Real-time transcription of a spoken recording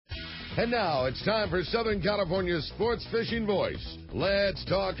And now it's time for Southern California's sports fishing voice. Let's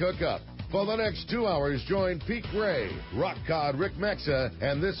talk hookup. For the next 2 hours, join Pete Gray, rock cod Rick Maxa,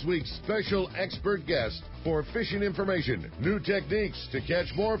 and this week's special expert guest for fishing information, new techniques to catch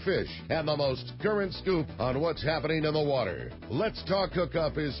more fish, and the most current scoop on what's happening in the water. Let's Talk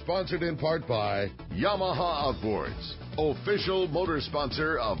Hookup is sponsored in part by Yamaha Outboards, official motor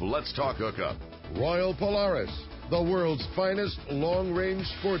sponsor of Let's Talk Hookup. Royal Polaris, the world's finest long-range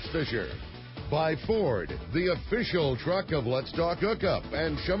sports fisher. By Ford, the official truck of Let's Talk Hookup,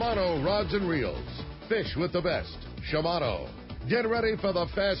 and Shimano Rods and Reels. Fish with the best. Shimano. Get ready for the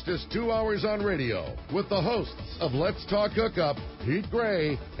fastest 2 hours on radio with the hosts of Let's Talk Hookup, Pete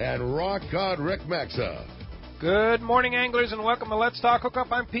Gray and Rock Cod Rick Maxa. Good morning, anglers, and welcome to Let's Talk Hookup.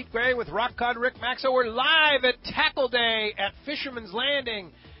 I'm Pete Gray with Rock Cod Rick Maxa. We're live at Tackle Day at Fisherman's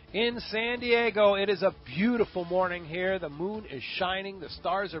Landing in San Diego. It is a beautiful morning here. The moon is shining, the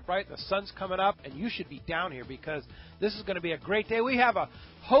stars are bright, the sun's coming up, and you should be down here because this is going to be a great day. We have a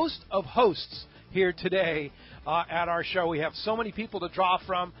host of hosts here today at our show. We have so many people to draw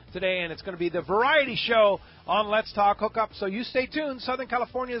from today, and it's going to be the variety show on Let's Talk Hookup. So you stay tuned. Southern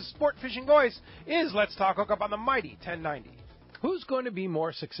California's sport fishing voice is Let's Talk Hookup on the mighty 1090. Who's going to be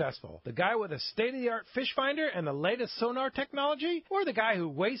more successful? The guy with a state-of-the-art fish finder and the latest sonar technology? Or the guy who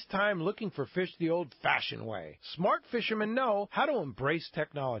wastes time looking for fish the old-fashioned way? Smart fishermen know how to embrace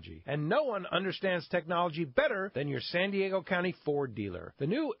technology. And no one understands technology better than your San Diego County Ford dealer. The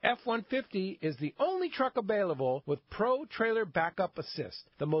new F-150 is the only truck available with Pro Trailer Backup Assist.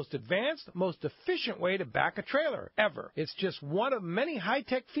 The most advanced, most efficient way to back a trailer ever. It's just one of many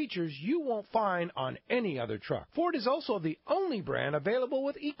high-tech features you won't find on any other truck. Ford is also the only brand available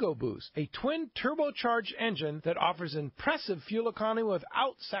with EcoBoost, a twin turbocharged engine that offers impressive fuel economy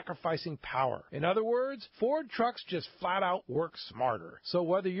without sacrificing power. In other words, Ford trucks just flat out work smarter. So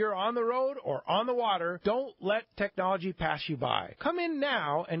whether you're on the road or on the water, don't let technology pass you by. Come in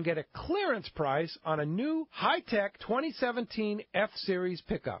now and get a clearance price on a new high-tech 2017 F-Series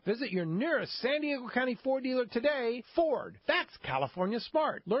pickup. Visit your nearest San Diego County Ford dealer today. Ford, that's California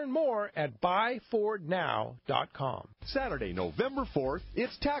smart. Learn more at buyfordnow.com. Saturday, November 4th,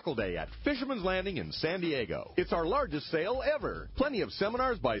 it's Tackle Day at Fisherman's Landing in San Diego. It's our largest sale ever. Plenty of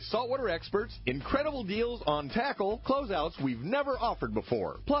seminars by saltwater experts, incredible deals on tackle, closeouts we've never offered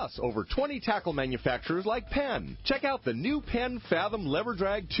before. Plus, over 20 tackle manufacturers like Penn. Check out the new Penn Fathom Lever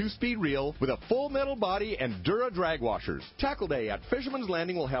Drag 2-speed reel with a full metal body and Dura drag washers. Tackle Day at Fisherman's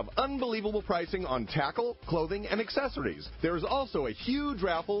Landing will have unbelievable pricing on tackle, clothing, and accessories. There's also a huge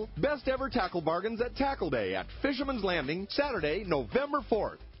raffle, best ever tackle bargains at Tackle Day at Fisherman's Landing, Saturday, November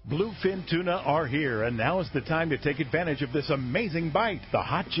 4th. Bluefin tuna are here, and now is the time to take advantage of this amazing bite. The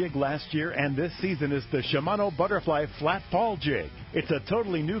hot jig last year and this season is the Shimano Butterfly Flat Fall Jig. It's a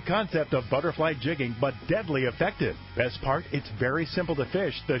totally new concept of butterfly jigging, but deadly effective. Best part, it's very simple to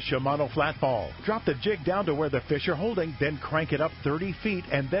fish, the Shimano Flat Fall. Drop the jig down to where the fish are holding, then crank it up 30 feet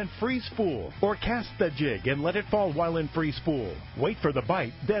and then free spool. Or cast the jig and let it fall while in free spool. Wait for the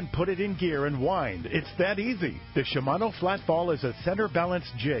bite, then put it in gear and wind. It's that easy. The Shimano Flat Fall is a center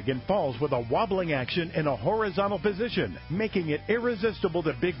balanced jig and falls with a wobbling action in a horizontal position, making it irresistible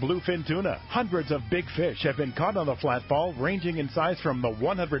to big bluefin tuna. Hundreds of big fish have been caught on the Flat Fall, ranging in size from the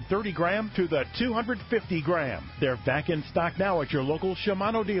 130 gram to the 250 gram. They're back in stock now at your local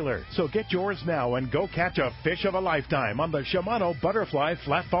Shimano dealer. So get yours now and go catch a fish of a lifetime on the Shimano Butterfly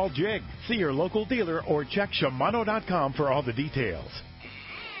Flat Fall Jig. See your local dealer or check Shimano.com for all the details.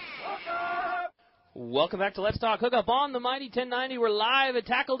 Welcome back to Let's Talk Hookup on the Mighty 1090. We're live at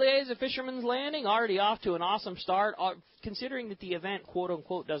Tackle Days at Fisherman's Landing, already off to an awesome start. Considering that the event,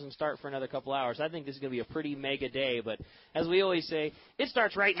 quote-unquote, doesn't start for another couple hours, I think this is going to be a pretty mega day. But as we always say, it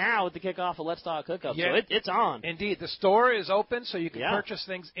starts right now with the kickoff of Let's Talk Hookup, so it's on. Indeed. The store is open, so you can purchase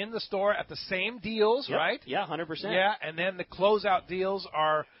things in the store at the same deals, right? Yeah, 100%. Yeah, and then the closeout deals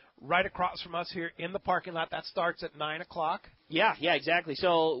are right across from us here in the parking lot. That starts at 9 o'clock. Yeah, exactly.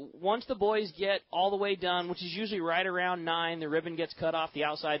 So once the boys get all the way done, which is usually right around 9, the ribbon gets cut off the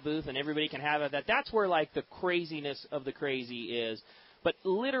outside booth and everybody can have it. That's where, like, the craziness of the crazy is. But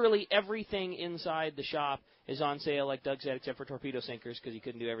literally everything inside the shop is on sale, like Doug said, except for torpedo sinkers because he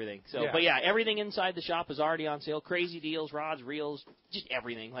couldn't do everything. So, But everything inside the shop is already on sale. Crazy deals, rods, reels, just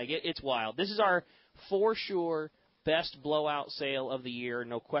everything. Like, it's wild. This is our for sure best blowout sale of the year,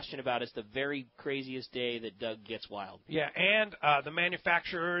 no question about it. It's the very craziest day that Doug gets wild. Yeah, and the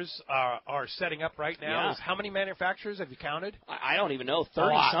manufacturers are setting up right now. Yeah. How many manufacturers have you counted? I don't even know,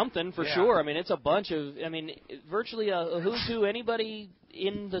 30-something for sure. I mean, it's a bunch of, virtually a who's who. Anybody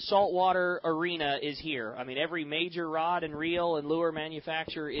in the saltwater arena is here. I mean, every major rod and reel and lure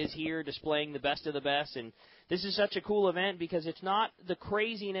manufacturer is here displaying the best of the best. And this is such a cool event because it's not the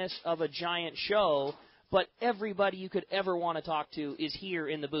craziness of a giant show, but everybody you could ever want to talk to is here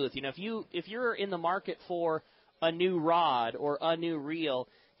in the booth. You know, if you're in the market for a new rod or a new reel,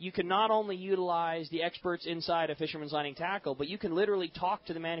 you can not only utilize the experts inside of Fisherman's Landing Tackle, but you can literally talk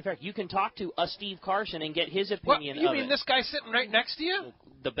to the manufacturer. You can talk to a Steve Carson and get his opinion of it. You mean this guy sitting right next to you?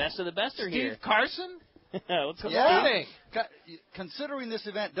 The best of the best are here. Steve Carson? What's Good morning. Considering this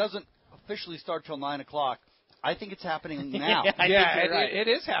event doesn't officially start till 9 o'clock, I think it's happening now. It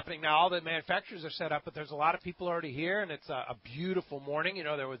is happening now. All the manufacturers are set up, but there's a lot of people already here, and it's a beautiful morning. You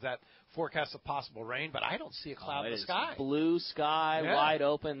know, there was that forecast of possible rain, but I don't see a cloud in the sky. Blue sky, wide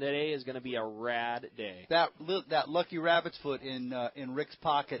open. Today is going to be a rad day. That lucky rabbit's foot in Rick's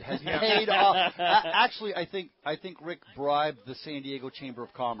pocket has paid off. Actually, I think Rick bribed the San Diego Chamber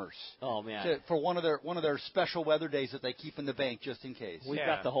of Commerce. Oh man! For one of their special weather days that they keep in the bank just in case. We've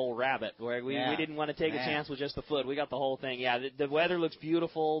got the whole rabbit. Where we didn't want to take a chance with just the foot. We got the whole thing. Yeah, the weather looks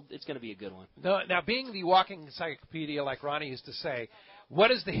beautiful. It's going to be a good one. Now, being the walking encyclopedia, like Ronnie used to say, what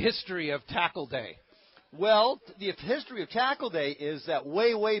is the history of Tackle Day? Well, the history of Tackle Day is that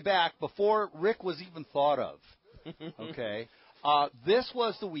way back before Rick was even thought of. Okay, this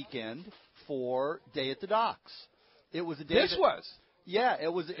was the weekend for Day at the Docks. It was a day. Yeah,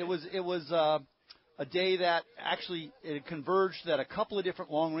 it was a day that actually it converged that a couple of different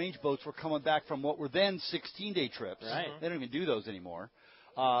long-range boats were coming back from what were then 16-day trips. Right. They don't even do those anymore.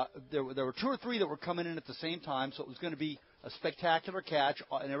 There were two or three that were coming in at the same time, so it was going to be a spectacular catch,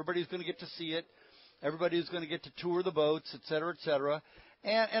 and everybody was going to get to see it. Everybody was going to get to tour the boats, et cetera, et cetera.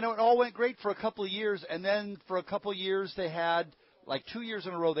 And it all went great for a couple of years, and then for a couple of years they had, like 2 years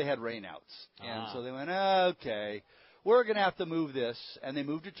in a row, they had rainouts. And so they went, okay, we're going to have to move this. And they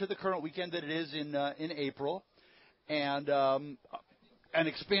moved it to the current weekend that it is in April, and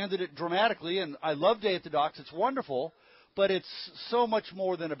expanded it dramatically. And I love Day at the Docks. It's wonderful, but it's so much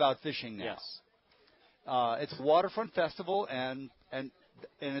more than about fishing now. Yes. It's a waterfront festival, and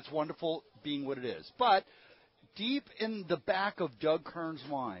it's wonderful being what it is. But deep in the back of Doug Kern's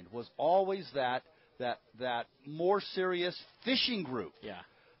mind was always that more serious fishing group. Yeah.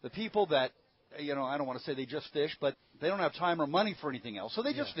 The people that, I don't want to say they just fish, but they don't have time or money for anything else, so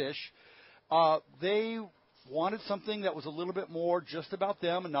they just fish. They wanted something that was a little bit more just about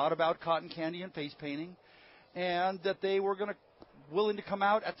them and not about cotton candy and face painting, and that they were willing to come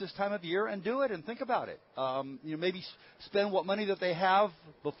out at this time of year and do it and think about it. Maybe spend what money that they have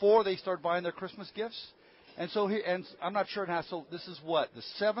before they start buying their Christmas gifts. And so and I'm not sure now. So this is what, the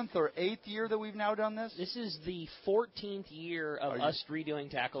 7th or 8th year that we've now done this? This is the 14th year of us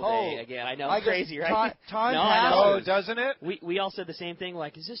redoing Tackle Day again. I know, crazy, right? Time passes. Oh, doesn't it? We all said the same thing.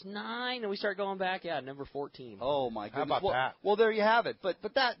 Like, is this 9? And we start going back. Yeah, number 14. Oh my goodness! How about that? Well, there you have it. But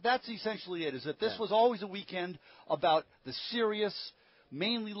that's essentially it. Is that this was always a weekend about the serious,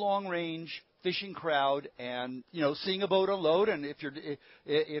 mainly long range fishing crowd, and seeing a boat unload. And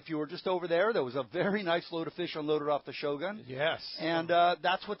if you were just over there was a very nice load of fish unloaded off the Shogun. Yes. And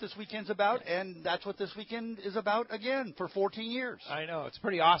that's what this weekend's about, and that's what this weekend is about again for 14 years. I know, it's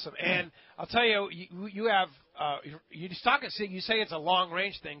pretty awesome. And I'll tell you, you have you say it's a long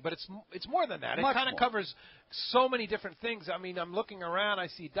range thing, but it's more than that. It kind of covers so many different things. I mean, I'm looking around, I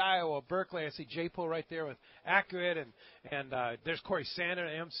see Daiwa, Berkeley, I see J-Po right there with Accurate, and there's Corey Sander,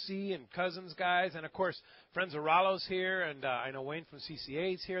 MC, and Cousins guys, and of course Friends of Rallo's here, and I know Wayne from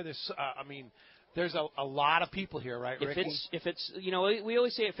CCA's here. There's a lot of people here, right, Ricky? If it's we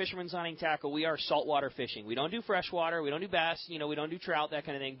always say at Fisherman's Landing Tackle, we are saltwater fishing. We don't do freshwater, we don't do bass, we don't do trout, that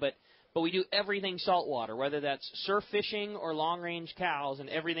kind of thing, but we do everything saltwater, whether that's surf fishing or long-range cows and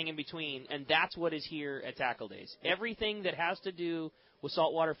everything in between, and that's what is here at Tackle Days. Everything that has to do with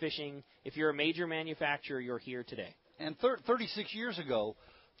saltwater fishing, if you're a major manufacturer, you're here today. And 36 years ago,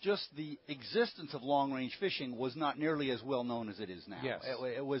 just the existence of long-range fishing was not nearly as well known as it is now. Yes.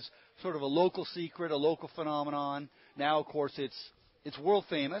 It was sort of a local secret, a local phenomenon. Now, of course, it's world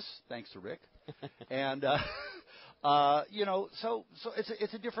famous, thanks to Rick. And so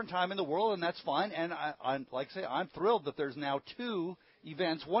it's a different time in the world, and that's fine. And I'm like I say, I'm thrilled that there's now 2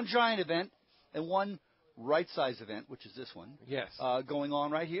 events, one giant event and one right-size event, which is this one. Yes. Going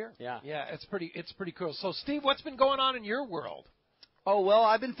on right here. Yeah. Yeah, it's pretty cool. So, Steve, what's been going on in your world? Oh, well,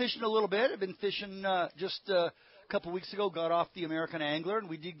 I've been fishing a little bit. I've been fishing just couple weeks ago, got off the American Angler, and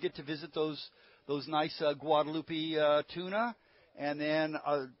we did get to visit those nice Guadalupe tuna. And then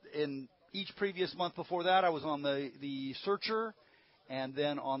in each previous month before that, I was on the Searcher, and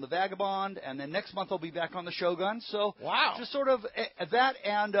then on the Vagabond, and then next month I'll be back on the Shogun. So wow, just sort of that,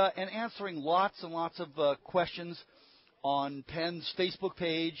 and answering lots and lots of questions on Penn's Facebook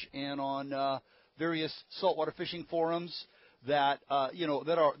page and on various saltwater fishing forums that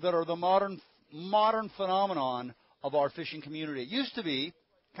that are the modern phenomenon of our fishing community. It used to be,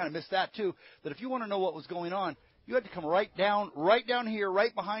 kind of missed that too, that if you want to know what was going on, you had to come right down here,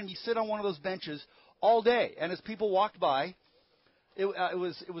 right behind me, sit on one of those benches all day. And as people walked by, it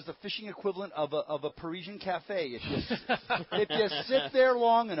was the fishing equivalent of a Parisian cafe. If you sit there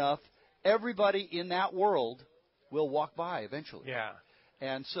long enough, everybody in that world will walk by eventually. Yeah.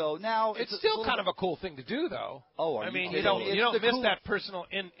 And so now it's still kind of a cool thing to do, though. Oh, I mean, you don't miss that personal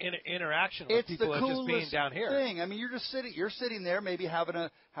interaction with people just being down here. Thing. I mean, you're sitting there, maybe having a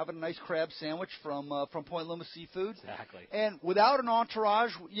nice crab sandwich from Point Loma Seafood. Exactly. And without an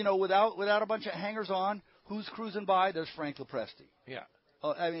entourage, without a bunch of hangers on, who's cruising by? There's Frank Lopresti. Yeah.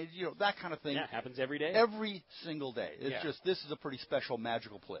 I mean, that kind of thing. Yeah, happens every day. Every single day. It's this is a pretty special,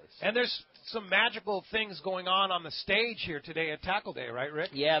 magical place. And there's some magical things going on the stage here today at Tackle Day, right, Rick?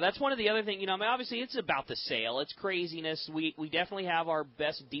 Yeah, that's one of the other things. I mean, obviously it's about the sale. It's craziness. We definitely have our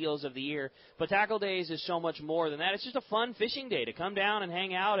best deals of the year. But Tackle Days is so much more than that. It's just a fun fishing day to come down and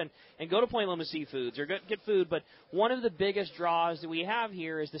hang out and go to Point Loma Seafoods or get food. But one of the biggest draws that we have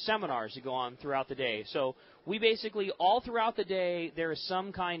here is the seminars that go on throughout the day. So we basically, all throughout the day, there is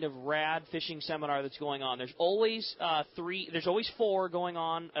some kind of rad fishing seminar that's going on. There's always there's always 4 going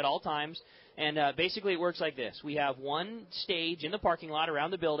on at all times. And basically it works like this. We have one stage in the parking lot around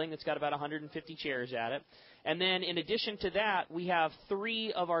the building that's got about 150 chairs at it. And then in addition to that, we have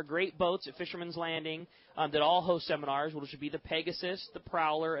 3 of our great boats at Fisherman's Landing that all host seminars, which would be the Pegasus, the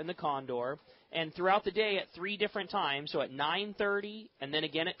Prowler, and the Condor. And throughout the day at 3 different times, so at 9:30, and then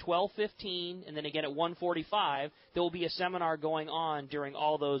again at 12:15, and then again at 1:45, there will be a seminar going on during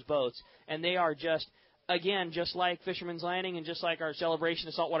all those boats. And they are just like Fisherman's Landing and just like our celebration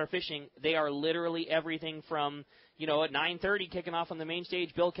of saltwater fishing, they are literally everything from, at 9:30 kicking off on the main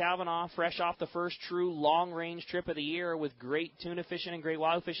stage, Bill Kavanaugh, fresh off the first true long-range trip of the year with great tuna fishing and great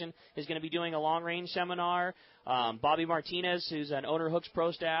wild fishing, is going to be doing a long-range seminar. Bobby Martinez, who's an Owner Hooks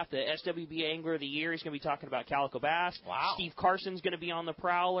Pro Staff, the SWB Angler of the Year, he's going to be talking about calico bass. Wow. Steve Carson's going to be on the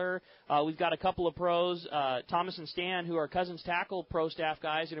Prowler. We've got a couple of pros, Thomas and Stan, who are Cousins Tackle Pro Staff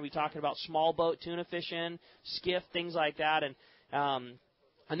guys, going to be talking about small boat tuna fishing, skiff, things like that.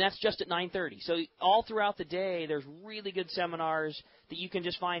 And that's just at 9:30. So all throughout the day, there's really good seminars that you can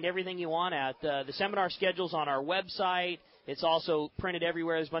just find everything you want at. The seminar schedule's on our website. It's also printed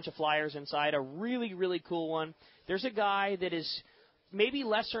everywhere. There's a bunch of flyers inside. A really, really cool one. There's a guy that is maybe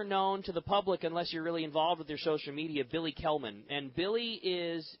lesser known to the public unless you're really involved with their social media, Billy Kellman. And Billy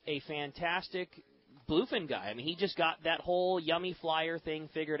is a fantastic bluefin guy. I mean, he just got that whole yummy flyer thing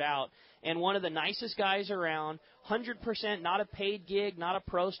figured out. And one of the nicest guys around, 100% not a paid gig, not a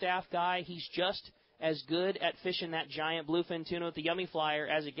pro staff guy. He's just as good at fishing that giant bluefin tuna with the yummy flyer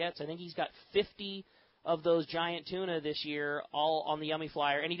as it gets. I think he's got 50 of those giant tuna this year, all on the yummy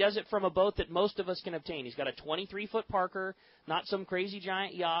flyer. And he does it from a boat that most of us can obtain. He's got a 23-foot Parker, not some crazy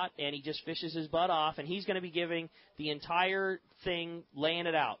giant yacht, and he just fishes his butt off. And he's going to be giving the entire thing, laying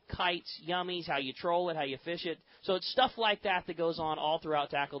it out. Kites, yummies, how you troll it, how you fish it. So it's stuff like that that goes on all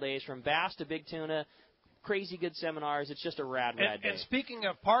throughout Tackle Days, from bass to big tuna, crazy good seminars. It's just a rad day. And speaking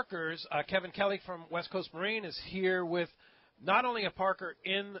of Parkers, Kevin Kelly from West Coast Marine is here with not only a Parker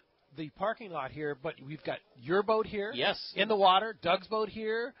in the parking lot here, but we've got your boat here. Yes. In the water. Doug's boat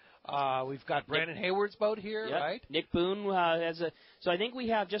here. We've got Brandon Hayward's boat here, yep. right? Nick Boone has a. So I think we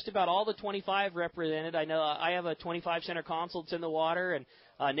have just about all the 25 represented. I know I have a 25 center console that's in the water,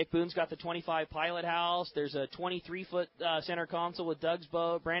 and Nick Boone's got the 25 pilot house. There's a 23-foot center console with Doug's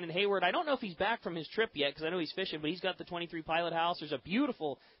boat. Brandon Hayward, I don't know if he's back from his trip yet because I know he's fishing, but he's got the 23 pilot house. There's a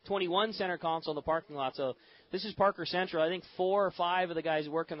beautiful 21 center console in the parking lot. So this is Parker Central. I think 4 or 5 of the guys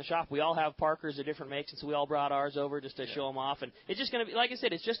who work in the shop, we all have Parkers of different makes, and so we all brought ours over just to show them off. And it's just going to be, like I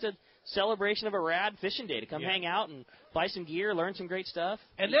said, it's just a celebration of a rad fishing day to come hang out and buy some gear, learn some great stuff.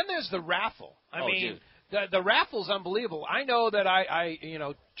 And then there's the raffle. I mean, dude. The raffle's unbelievable. I know that I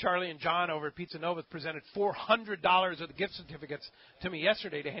Charlie and John over at Pizza Nova presented $400 of the gift certificates to me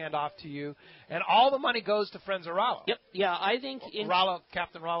yesterday to hand off to you, and all the money goes to Friends of Rollo. Yep. Yeah, I think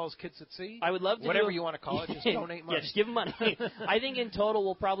Captain Rollo's Kids at Sea. I would love to whatever you want to call it. Just donate money. Yeah, just give them money. I think in total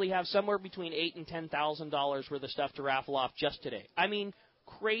we'll probably have somewhere between $8,000 and $10,000 worth of stuff to raffle off just today. I mean,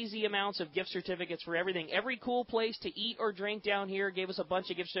 crazy amounts of gift certificates for everything. Every cool place to eat or drink down here gave us a bunch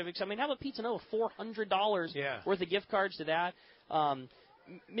of gift certificates. I mean, how about Pizza Nova? $400 worth of gift cards to that.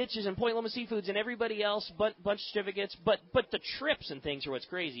 Mitch's and Point Loma Seafoods and everybody else, bunch of certificates. But the trips and things are what's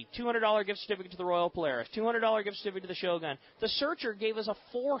crazy. $200 gift certificate to the Royal Polaris, $200 gift certificate to the Shogun. The Searcher gave us a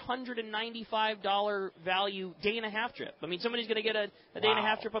 $495 value day-and-a-half trip. I mean, somebody's going to get a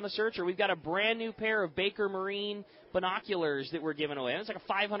day-and-a-half trip on the Searcher. We've got a brand-new pair of Baker Marine binoculars that we're giving away. It's like a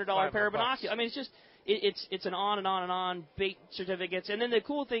 $500 pair of binoculars. I mean, it's just... It's an on and on and on bait certificates. And then the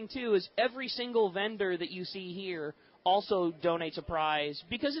cool thing, too, is every single vendor that you see here also donates a prize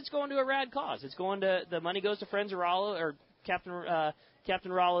because it's going to a rad cause. It's going to the money goes to Friends of Rollo or Captain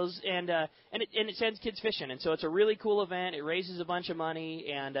Rollo's, and it sends kids fishing. And so it's a really cool event. It raises a bunch of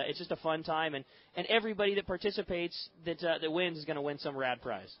money, and it's just a fun time. And everybody that participates that wins is going to win some rad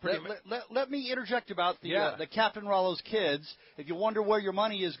prize. Let me interject about the Captain Rollo's kids. If you wonder where your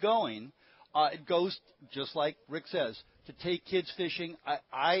money is going, it goes, just like Rick says, to take kids fishing.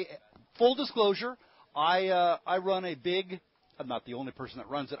 I full disclosure, I run a big, I'm not the only person that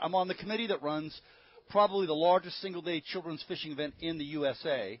runs it, I'm on the committee that runs probably the largest single-day children's fishing event in the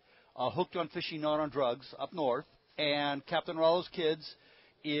USA, Hooked on Fishing, Not on Drugs, up north. And Captain Rollo's Kids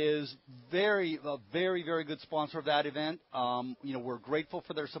is a very, very good sponsor of that event. We're grateful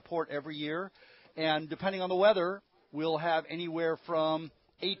for their support every year. And depending on the weather, we'll have anywhere from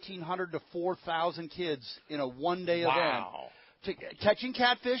 1,800 to 4,000 kids in a one-day event. Catching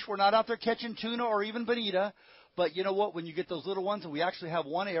catfish. We're not out there catching tuna or even bonita. But you know what? When you get those little ones, and we actually have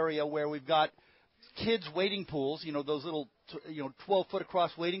one area where we've got kids' wading pools, those little, 12-foot across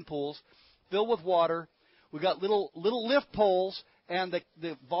wading pools filled with water. We've got little lift poles, and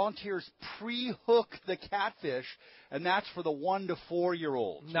the volunteers pre-hook the catfish, and that's for the 1 to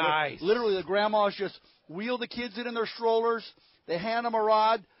 4-year-olds. Nice. Literally, the grandmas just wheel the kids in their strollers. They hand them a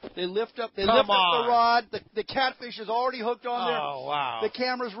rod. They lift up the rod. The catfish is already hooked on there. Oh, wow. The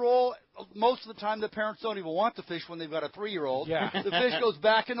cameras roll. Most of the time, the parents don't even want the fish when they've got a 3-year-old. Yeah. The fish goes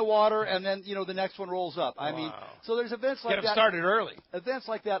back in the water, and then, the next one rolls up. I mean, so there's events like that. Get them started early. Events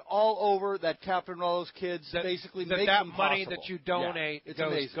like that all over that Captain Rollo's Kids basically make them money possible. that you donate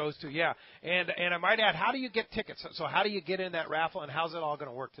goes to, And I might add, how do you get tickets? So how do you get in that raffle, and how's it all going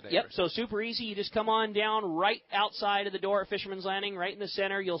to work today? Yep, so super easy. You just come on down right outside of the door at Fisherman's Landing, right in the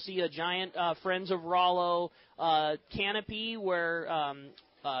center. You'll see a giant Friends of Rollo canopy where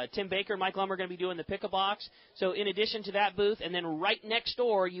Tim Baker and Mike Lummer are going to be doing the pick-a-box. So in addition to that booth, and then right next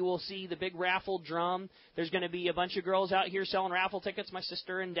door, you will see the big raffle drum. There's going to be a bunch of girls out here selling raffle tickets. My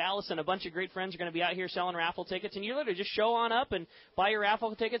sister in Dallas and a bunch of great friends are going to be out here selling raffle tickets. And you literally just show on up and buy your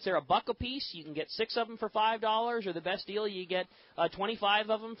raffle tickets. They're $1 a piece. You can get 6 of them for $5, or the best deal, you get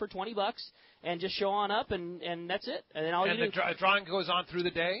 25 of them for $20. And just show on up, and that's it. And then the drawing goes on through the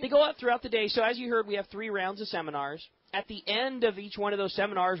day? They go out throughout the day. So as you heard, we have 3 rounds of seminars. At the end of each one of those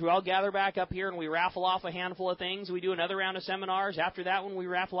seminars, we all gather back up here and we raffle off a handful of things. We do another round of seminars. After that one, we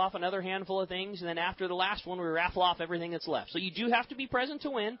raffle off another handful of things. And then after the last one, we raffle off everything that's left. So you do have to be present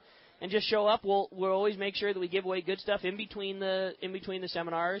to win and just show up. We'll always make sure that we give away good stuff in between the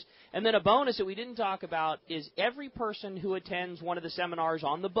seminars. And then a bonus that we didn't talk about is every person who attends one of the seminars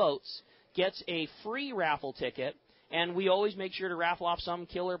on the boats gets a free raffle ticket. And we always make sure to raffle off some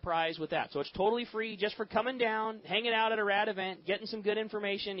killer prize with that. So it's totally free just for coming down, hanging out at a rad event, getting some good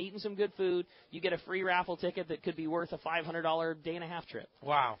information, eating some good food. You get a free raffle ticket that could be worth a $500 day-and-a-half trip.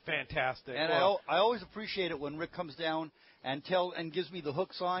 Wow, fantastic. And I always appreciate it when Rick comes down and gives me the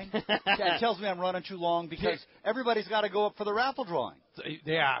hook sign and tells me I'm running too long because everybody's got to go up for the raffle drawing.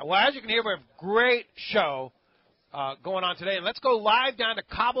 Yeah, well, as you can hear, we have a great show going on today. And let's go live down to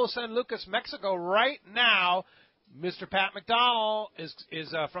Cabo San Lucas, Mexico right now. Mr. Pat McDonald is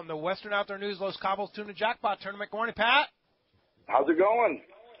from the Western Outdoor News Los Cabos Tuna Jackpot Tournament. Good morning, Pat. How's it going?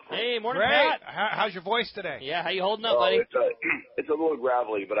 Hey, morning, Great. Pat. How's your voice today? Yeah, how you holding up, buddy? It's a little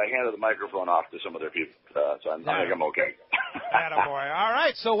gravelly, but I handed the microphone off to some other people, so I think I'm okay. Attaboy. All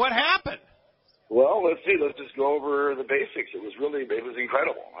right, so what happened? Well, let's see. Let's just go over the basics. It was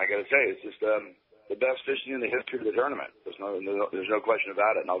incredible. I got to say, it's just the best fishing in the history of the tournament. There's no question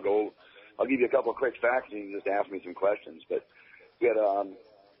about it, and I'll give you a couple of quick facts, and you can just ask me some questions. But we had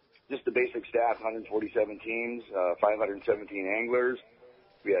just the basic stats, 147 teams, 517 anglers.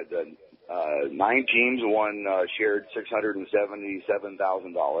 We had 9 teams. One shared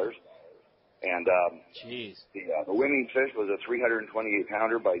 $677,000. And the winning fish was a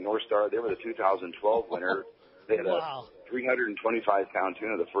 328-pounder by North Star. They were the 2012 winner. They had a 325-pound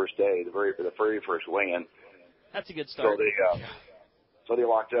tuna the first day, the very first weigh-in. That's a good start. So they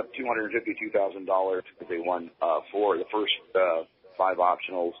locked up $252,000 because they won 4. The 5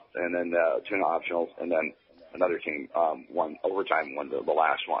 optionals, and then tuna optionals, and then another team won overtime, won the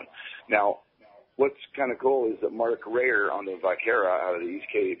last one. Now, what's kind of cool is that Mark Rayer on the Vaquera out of the East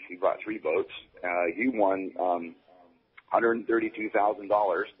Cape, he brought 3 boats. He won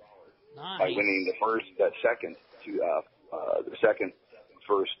 $132,000 by winning the second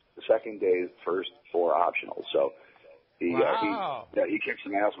day's first 4 optionals. So he kicked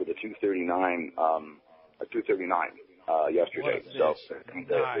some ass with a 239 yesterday. So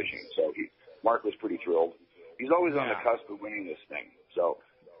fishing. So Mark was pretty thrilled. He's always on the cusp of winning this thing. So.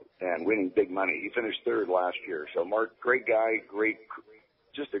 And winning big money. He finished 3rd last year. So Mark, great guy,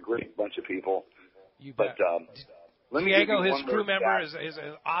 just a great bunch of people. You bet. But Diego, his crew member, is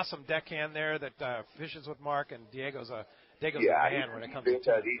an awesome deckhand there that fishes with Mark, and Diego's a man when it comes to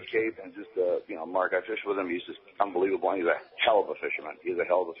that East Cape, and just Mark, I fished with him. He's just unbelievable. He's a hell of a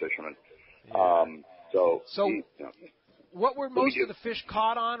fisherman. Yeah. What were most of the fish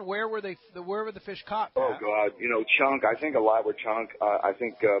caught on? Where were the fish caught, Pat? Oh God, chunk. I think a lot were chunk. I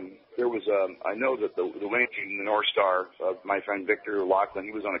think there was. I know that the winning team, the North Star, my friend Victor Lachlan,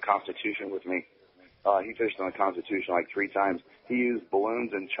 he was on a Constitution with me. He fished on a Constitution like 3 times. He used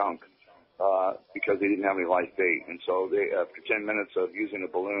balloons and chunk because they didn't have any live bait, and so they after 10 minutes of using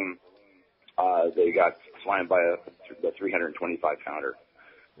a balloon, they got slammed by a 325 pounder.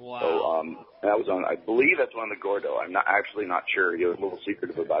 Wow. So that was on, I believe that's on the Gordo. I'm not sure. He was a little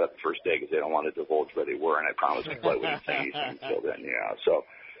secretive about it the first day because they don't want to divulge where they were, and I promised to play with them until then. Yeah. So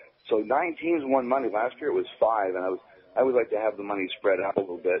 9 teams won money. Last year it was 5, and I would like to have the money spread out a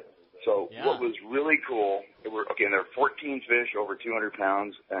little bit. So what was really cool, and there were 14 fish over 200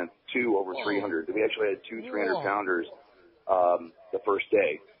 pounds and 2 over 300. We actually had 2 300-pounders the first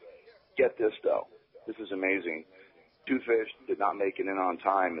day. Get this, though. This is amazing. 2 fish did not make it in on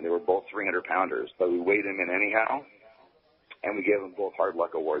time, and they were both 300-pounders, but we weighed them in anyhow, and we gave them both hard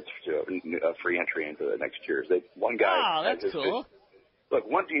luck awards to free entry into the next year's. One guy. Wow, that's cool. Look,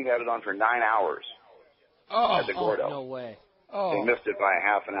 one team had it on for 9 hours at the Gordo. No way. They missed it by a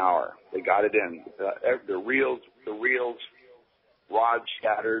half an hour. They got it in. The reels, rod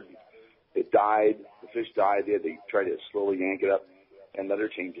shattered. It died. The fish died. They had to try to slowly yank it up. And another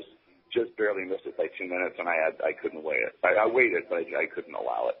team just barely missed it by 2 minutes, and I couldn't weigh it. I weighed it, but I couldn't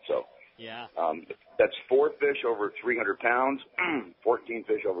allow it. So that's 4 fish over 300 pounds, 14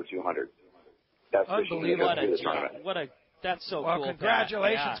 fish over 200. That's unbelievable. That's so cool. Well,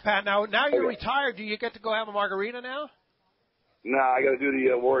 congratulations, Pat. Now you're retired. Do you get to go have a margarita now? No, I got to do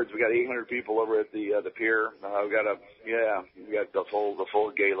the awards. We got 800 people over at the pier. We got the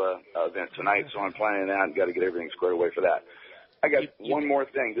full gala event tonight, so I'm planning that and got to get everything squared away for that. I got one more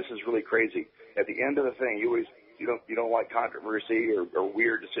thing. This is really crazy. At the end of the thing, you don't like controversy or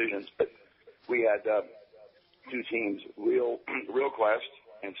weird decisions, but we had 2 teams, Real Quest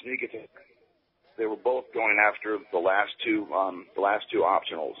and Sneak Attack. They were both going after the last two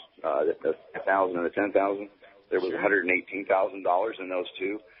optionals, the 1,000 and the 10,000. There was $118,000 in those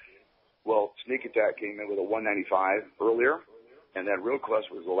 2. Well, Sneak Attack came in with a 195 earlier, and then Real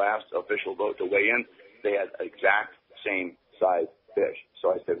Quest was the last official boat to weigh in. They had exact same size fish.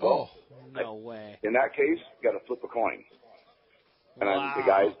 So I said, well, no way. In that case, got to flip a coin. And the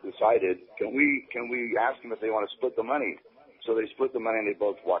guys decided, can we ask them if they want to split the money? So they split the money, and they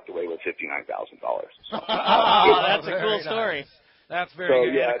both walked away with $59,000. That's a cool story. That's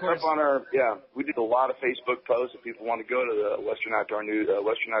very good. Yeah, up on we did a lot of Facebook posts. If people want to go to the Western Outdoor News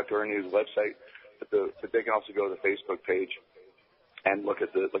website, but they can also go to the Facebook page and look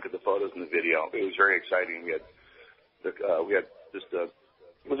at the photos and the video. It was very exciting. We had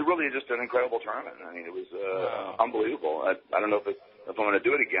it was really just an incredible tournament. I mean, it was unbelievable. I don't know if I'm going to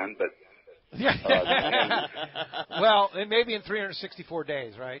do it again, but well, and maybe in 364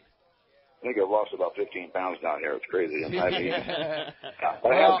 days, right? I think I've lost about 15 pounds down here. It's crazy. I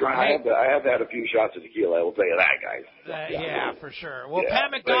have had a few shots of tequila. I will tell you that, guys. For sure. Well, Pat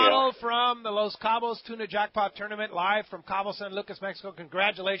McDonald from the Los Cabos Tuna Jackpot Tournament, live from Cabo San Lucas, Mexico.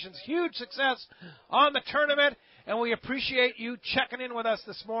 Congratulations. Huge success on the tournament, and we appreciate you checking in with us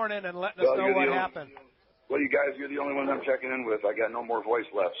this morning and letting us know what happened. Well, you guys, you're the only ones I'm checking in with. I got no more voice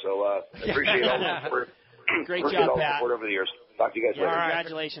left, so I appreciate all the support. Great job, Pat. Support over the years. Talk to you guys later.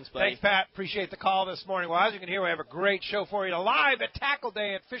 Congratulations, buddy. Thanks, Pat. Appreciate the call this morning. Well, as you can hear, we have a great show for you live at Tackle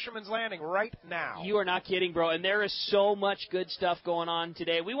Day at Fisherman's Landing right now. You are not kidding, bro. And there is so much good stuff going on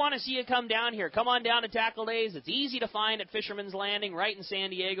today. We want to see you come down here. Come on down to Tackle Days. It's easy to find at Fisherman's Landing right in San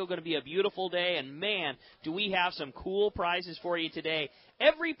Diego. Going to be a beautiful day. And, man, do we have some cool prizes for you today.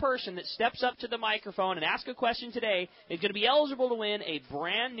 Every person that steps up to the microphone and asks a question today is going to be eligible to win a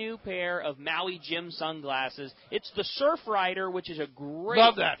brand new pair of Maui Jim sunglasses. It's the Surf Rider Rider, which is a great.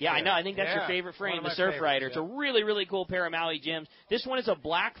 Love that. Yeah, frame. I know. I think that's your favorite frame, the Surf Rider. It's a really, really cool pair of Maui Jims. This one is a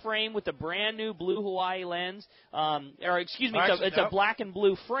black frame with a brand new blue Hawaii lens. It's a black and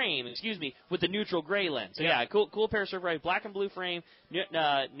blue frame, with the neutral gray lens. So yeah, cool pair of Surf Riders, black and blue frame,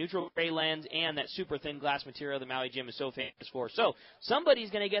 neutral gray lens, and that super thin glass material the Maui Jim is so famous for. So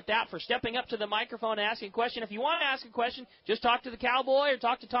somebody's going to get that for stepping up to the microphone and asking a question. If you want to ask a question, just talk to the Cowboy or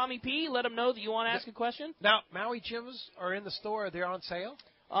talk to Tommy P. Let them know that you want to ask a question. Now, Maui Jims are in the store. They're on sale?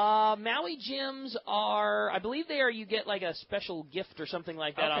 Maui Jims are, I believe you get like a special gift or something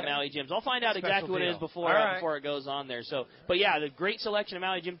like that on Maui Jims. I'll find out exactly what it is before it goes on there. So, but yeah, the great selection of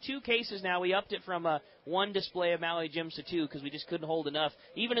Maui Jim. 2 cases now. We upped it from 1 display of Maui Jims to 2 because we just couldn't hold enough.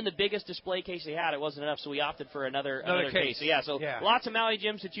 Even in the biggest display case they had, it wasn't enough, so we opted for another case. So lots of Maui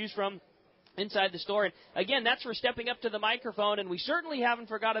Jims to choose from inside the store. And again, that's for stepping up to the microphone, and we certainly haven't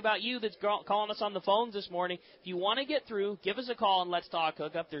forgot about you that's calling us on the phones this morning. If you want to get through, give us a call and Let's Talk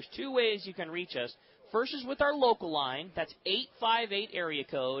Hookup. There's 2 ways you can reach us. First is with our local line. That's 858 area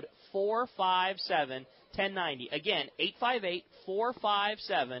code 457 1090. Again,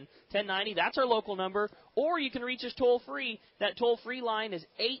 858-457-1090. That's our local number. Or you can reach us toll-free. That toll-free line is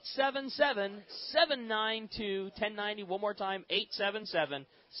 877-792-1090. One more time,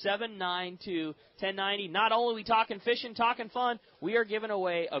 877-792-1090. Not only are we talking fishing, talking fun, we are giving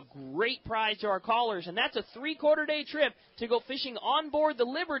away a great prize to our callers, and that's a 3-quarter-day trip to go fishing on board the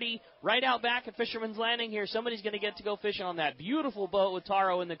Liberty right out back at Fisherman's Landing here. Somebody's going to get to go fishing on that beautiful boat with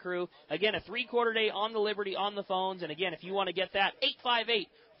Taro and the crew. Again, a 3-quarter-day on the Liberty on the phones, and again, if you want to get that,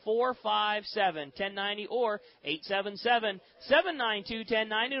 858-457-1090 or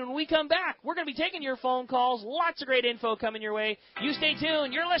 877-792-1090. And when we come back, we're going to be taking your phone calls. Lots of great info coming your way. You stay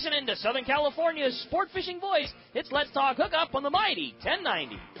tuned. You're listening to Southern California's sport fishing voice. It's Let's Talk Hookup on the mighty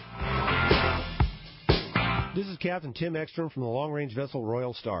 1090. This is Captain Tim Ekstrom from the long-range vessel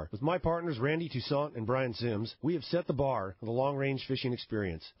Royal Star. With my partners Randy Toussaint and Brian Sims, we have set the bar for the long-range fishing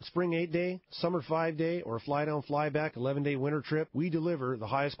experience. A spring 8-day, summer 5-day, or a fly-down, fly-back 11-day winter trip, we deliver the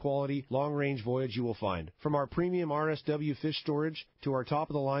highest quality long-range voyage you will find. From our premium RSW fish storage to our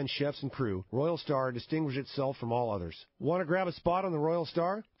top-of-the-line chefs and crew, Royal Star distinguishes itself from all others. Want to grab a spot on the Royal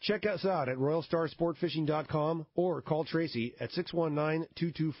Star? Check us out at RoyalStarSportFishing.com or call Tracy at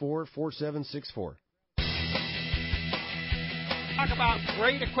 619-224-4764. Talk about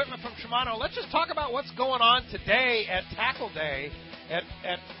great equipment from Shimano. Let's just talk about what's going on today at Tackle Day at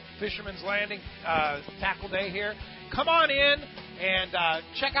Fisherman's Landing Tackle Day here. Come on in and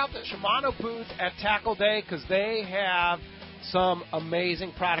check out the Shimano booth at Tackle Day because they have some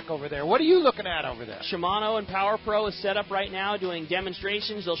amazing product over there. What are you looking at over there? Shimano and Power Pro is set up right now doing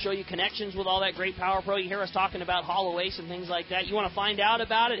demonstrations. They'll show you connections with all that great Power Pro. You hear us talking about hollow ace and things like that. You want to find out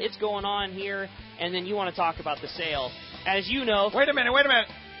about it, it's going on here, and then you want to talk about the sale. As you know... Wait a minute.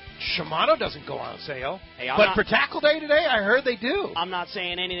 Shimano doesn't go on sale. Hey, for Tackle Day today, I heard they do. I'm not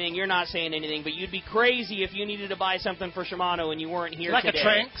saying anything. You're not saying anything. But you'd be crazy if you needed to buy something for Shimano and you weren't here like today.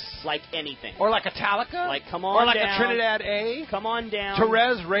 Like a Tranx? Like anything. Or like a Talica? Like, come on down. Or like a Trinidad A? Come on down.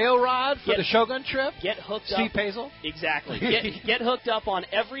 Therese Rail Rod for the Shogun trip? Get hooked up. Steve Pazel? Exactly. Get hooked up on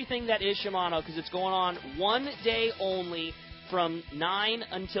everything that is Shimano because it's going on one day only from 9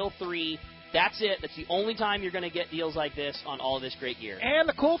 until 3. That's it. That's the only time you're going to get deals like this on all of this great gear. And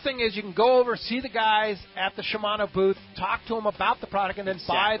the cool thing is you can go over, see the guys at the Shimano booth, talk to them about the product, and then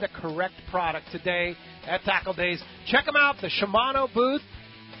buy the correct product today at Tackle Days. Check them out, the Shimano booth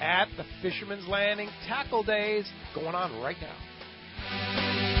at the Fisherman's Landing Tackle Days going on right now.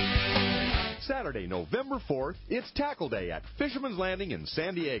 Saturday, November 4th, it's Tackle Day at Fisherman's Landing in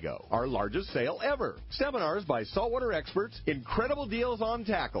San Diego. Our largest sale ever. Seminars by saltwater experts, incredible deals on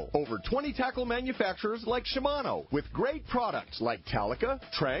tackle. Over 20 tackle manufacturers like Shimano with great products like Talica,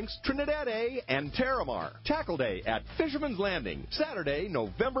 Tranx, Trinidad A, and Terramar. Tackle Day at Fisherman's Landing, Saturday,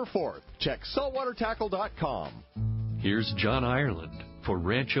 November 4th. Check saltwatertackle.com. Here's John Ireland for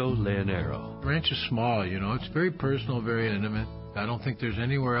Rancho Leonero. Ranch is small, it's very personal, very intimate. I don't think there's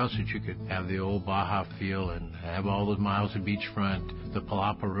anywhere else that you could have the old Baja feel and have all those miles of beachfront, the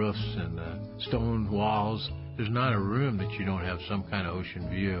palapa roofs and the stone walls. There's not a room that you don't have some kind of ocean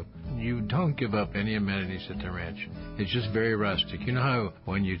view. You don't give up any amenities at the ranch. It's just very rustic. You know how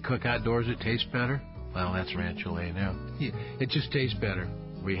when you cook outdoors it tastes better? Well, that's Rancho Leonero. It just tastes better.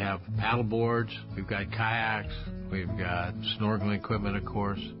 We have paddle boards, we've got kayaks, we've got snorkeling equipment, of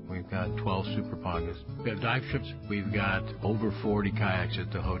course. We've got 12 super pongas. We've got dive trips. We've got over 40 kayaks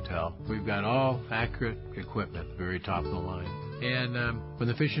at the hotel. We've got all accurate equipment, very top of the line. And when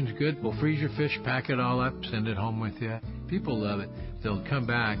the fishing's good, we'll freeze your fish, pack it all up, send it home with you. People love it. They'll come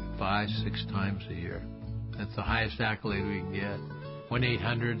back 5-6 times a year. That's the highest accolade we can get.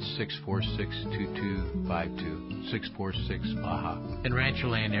 1-800-646-2252. 646-BAJA. And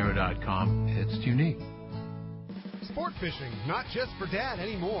RanchoLandAero.com. It's unique. Sport fishing, not just for Dad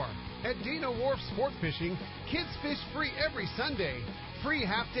anymore. At Dana Wharf Sport Fishing, kids fish free every Sunday. Free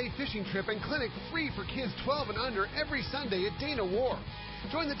half-day fishing trip and clinic free for kids 12 and under every Sunday at Dana Wharf.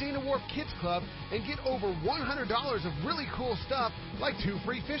 Join the Dana Wharf Kids Club and get over $100 of really cool stuff like 2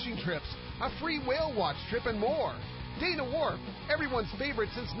 free fishing trips, a free whale watch trip, and more. Dana Wharf, everyone's favorite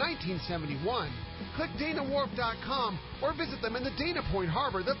since 1971. Click DanaWharf.com or visit them in the Dana Point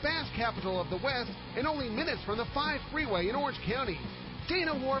Harbor, the bass capital of the West, and only minutes from the 5 freeway in Orange County.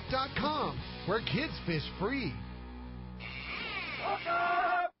 DanaWharf.com, where kids fish free.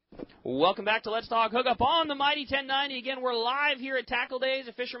 Welcome back to Let's Talk Hookup on the Mighty 1090. Again, we're live here at Tackle Days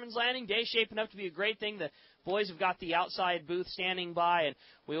at Fisherman's Landing. Day's shaping up to be a great thing. The boys have got the outside booth standing by, and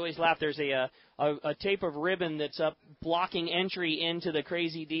we always laugh. There's a tape of ribbon that's up blocking entry into the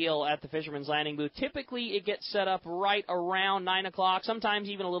crazy deal at the Fisherman's Landing booth. Typically, it gets set up right around 9 o'clock, sometimes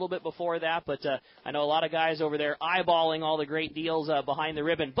even a little bit before that, but I know a lot of guys over there eyeballing all the great deals behind the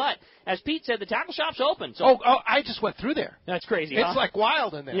ribbon. But, as Pete said, the tackle shop's open. So I just went through there. That's crazy, It's huh? like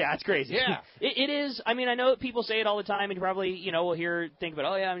wild in there. Yeah, it's crazy. Yeah. It is. I mean, I know people say it all the time, and you probably, will think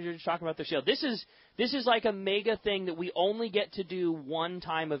about, I'm just talking about the show. This is like a mega thing that we only get to do one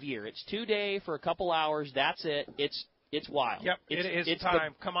time of year. It's 2-day for a couple hours. That's it. It's wild. Yep, it's it's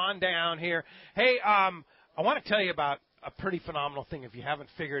time. Come on down here. Hey, I want to tell you about a pretty phenomenal thing if you haven't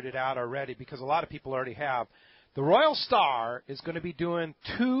figured it out already, because a lot of people already have. The Royal Star is going to be doing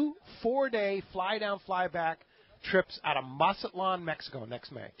 2 4-day fly-down, fly-back trips out of Mazatlan, Mexico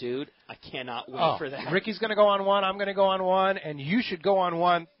next May. Dude, I cannot wait for that. Ricky's going to go on one. I'm going to go on one, and you should go on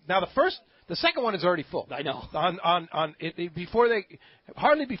one. Now, the second one is already full. I know. Before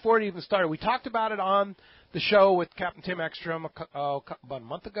it even started, we talked about it on the show with Captain Tim Ekstrom about a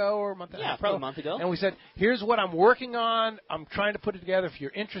month ago or a month and a half ago. Probably a month ago. And we said, here's what I'm working on. I'm trying to put it together. If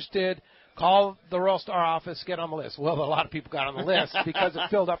you're interested, call the Royal Star office, get on the list. Well, a lot of people got on the list because it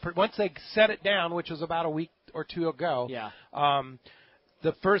filled up. Once they set it down, which was about a week or 2 ago,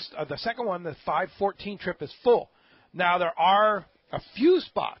 the second one, the 5-14 trip is full. Now, there are a few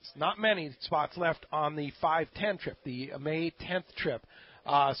spots, not many spots left on the 5-10 trip, the May 10th trip.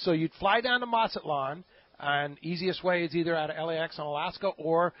 So you'd fly down to Mazatlan, and easiest way is either out of LAX on Alaska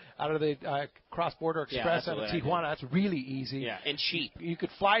or out of the Cross-Border Express out of Tijuana. That's really easy. Yeah, and cheap. You could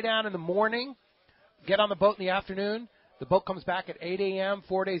fly down in the morning, get on the boat in the afternoon. The boat comes back at 8 a.m.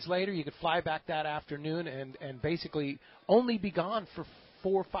 4 days later. You could fly back that afternoon and basically only be gone for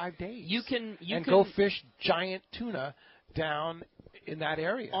 4 or 5 days. You can go fish giant tuna down in that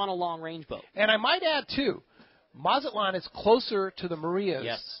area on a long-range boat. And I might add, too, Mazatlan is closer to the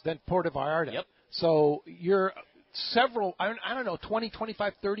Marias than Puerto Vallarta. Yep. So you're several, I don't know, 20,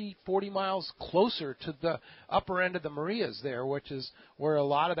 25, 30, 40 miles closer to the upper end of the Marias there, which is where a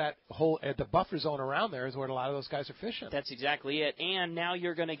lot of that whole, the buffer zone around there is where a lot of those guys are fishing. That's exactly it. And now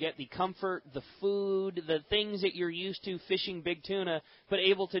you're going to get the comfort, the food, the things that you're used to fishing big tuna, but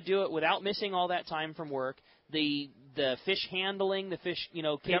able to do it without missing all that time from work. The fish handling, the fish,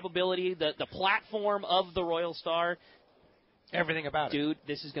 capability, the platform of the Royal Star. Everything about it. Dude,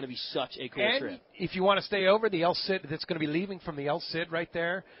 this is going to be such a cool trip. If you want to stay over, the El Cid that's going to be leaving from the El Cid right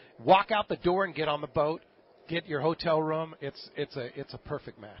there, walk out the door and get on the boat, get your hotel room. It's a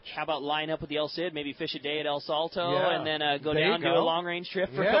perfect match. How about line up with the El Cid, maybe fish a day at El Salto, and then go down and do a long-range trip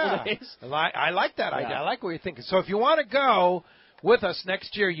for a couple of days? I like that idea. I like what you're thinking. So if you want to go with us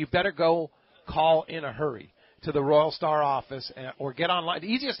next year, you better go call in a hurry to the Royal Star office or get online. The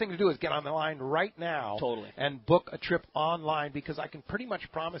easiest thing to do is get on the line right now and book a trip online, because I can pretty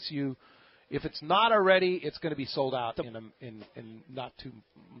much promise you, if it's not already, it's going to be sold out in not too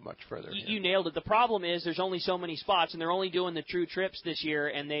much further. You nailed it. The problem is there's only so many spots, and they're only doing the true trips this year,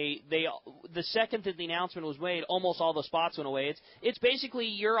 and the second that the announcement was made, almost all the spots went away. It's basically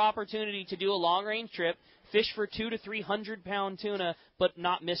your opportunity to do a long-range trip, fish for 200 to 300 pound tuna, but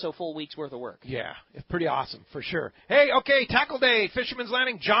not miss a full week's worth of work. Yeah, it's pretty awesome, for sure. Hey, okay, Tackle Day, Fisherman's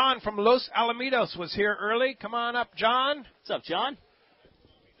Landing. John from Los Alamitos was here early. Come on up, John. What's up, John?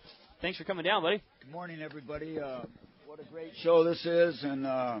 Thanks for coming down, buddy. Good morning, everybody. What a great show this is, and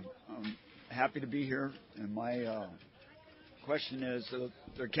I'm happy to be here. And my question is,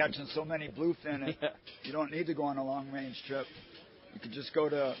 they're catching so many bluefin, you don't need to go on a long-range trip. You could just go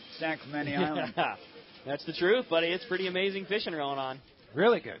to San Clemente Island. That's the truth, buddy. It's pretty amazing fishing going on.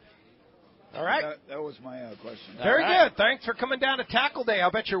 Really good. All right. That was my question. Very good. Thanks for coming down to Tackle Day.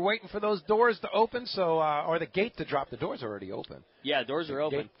 I'll bet you're waiting for those doors to open, or the gate to drop. The door's already open. Yeah, doors are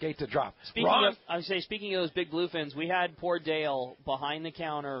open. Gate to drop. Speaking of those big bluefins, we had poor Dale behind the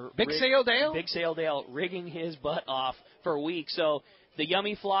counter. Big Sale Dale rigging his butt off for a week. So the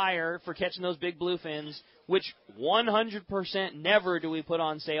Yummy Flyer for catching those big bluefins, which 100% never do we put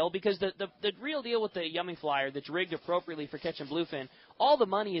on sale, because the real deal with the Yummy Flyer that's rigged appropriately for catching bluefin, all the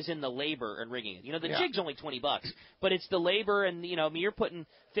money is in the labor and rigging it. You know, the jig's only $20, but it's the labor, and you're putting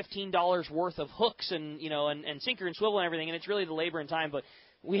 $15 worth of hooks and and sinker and swivel and everything, and it's really the labor and time. But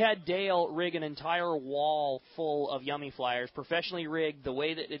we had Dale rig an entire wall full of Yummy Flyers, professionally rigged the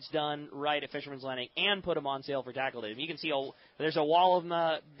way that it's done right at Fisherman's Landing, and put them on sale for Tackle Day. You can see there's a wall of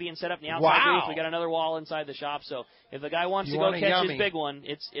them being set up in the outside booth. We got another wall inside the shop. So if the guy wants to go catch his big one,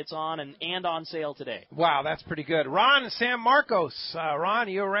 it's on and on sale today. Wow, that's pretty good. Ron and San Marcos. Ron, are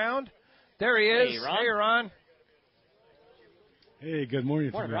you around? There he is. Hey, Ron. Hey, Ron. Hey, good morning.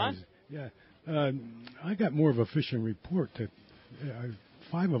 Morning, Ron. Yeah, I got more of a fishing report.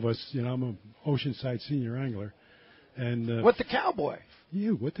 5 of us, I'm an Oceanside senior angler, and with the cowboy.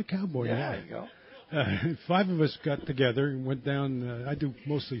 With the cowboy. Yeah, there you go. 5 of us got together and went down. I do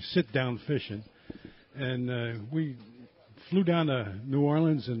mostly sit-down fishing, and we flew down to New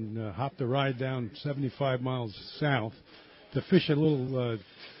Orleans and hopped a ride down 75 miles south to fish a little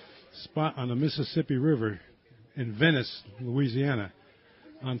spot on the Mississippi River in Venice, Louisiana,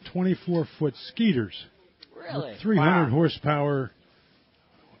 on 24-foot skeeters. Really? 300 horsepower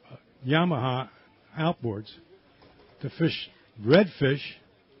Yamaha outboards to fish redfish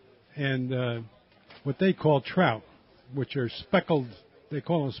and what they call trout, which are speckled. They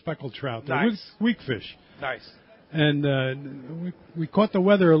call them speckled trout. They're weak fish. Nice. And we caught the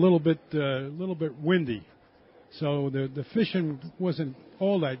weather a little bit windy, so the fishing wasn't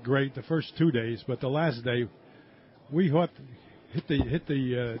all that great the first 2 days. But the last day, we hit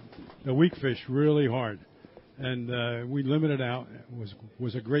the weak fish really hard. And we limited out. It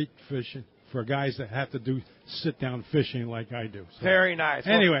was a great fish for guys that have to do sit-down fishing like I do. So. Very nice.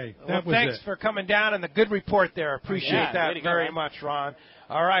 Anyway, that was thanks it. for coming down and the good report there. Appreciate that very go, much, Ron.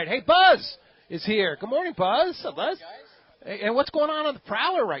 All right. Hey, Buzz is here. Good morning, Buzz. What's up, Buzz? And what's going on the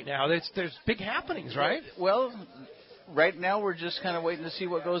Prowler right now? There's big happenings, right? Well, right now we're just kind of waiting to see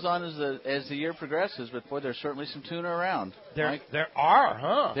what goes on as the year progresses. But, boy, there's certainly some tuna around. There are,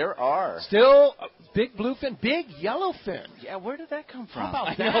 huh? There are. Still big bluefin, big yellowfin. Yeah, where did that come from? How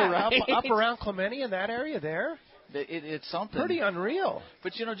about that? Know, right? Up around Clemente in that area there? It's something. Pretty unreal.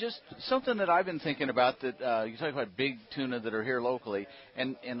 But, just something that I've been thinking about that you talk about big tuna that are here locally.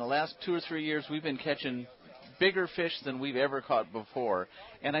 And in the last 2 or 3 years, we've been catching bigger fish than we've ever caught before.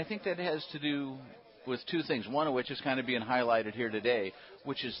 And I think that has to do with 2 things, one of which is kind of being highlighted here today,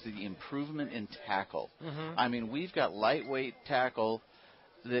 which is the improvement in tackle. Mm-hmm. I mean, we've got lightweight tackle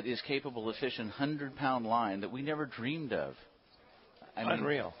that is capable of fishing 100-pound line that we never dreamed of. I mean,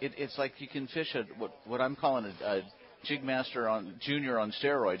 unreal. It's like you can fish what I'm calling a Jigmaster Junior on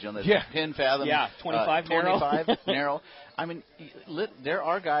steroids, on the pin fathom. Yeah, 25 narrow. 25 narrow. I mean, there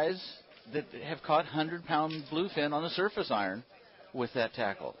are guys that have caught 100-pound bluefin on a surface iron with that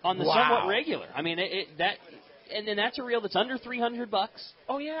tackle. On the somewhat regular. I mean, and then that's a reel that's under $300.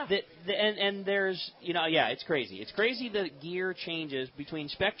 Oh yeah. And there's it's crazy. It's crazy the gear changes between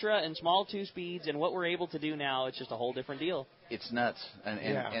Spectra and small 2 speeds and what we're able to do now. It's just a whole different deal. It's nuts, and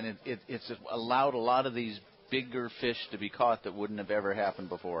it's allowed a lot of these bigger fish to be caught that wouldn't have ever happened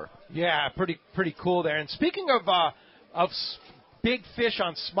before. Yeah, pretty cool there. And speaking of big fish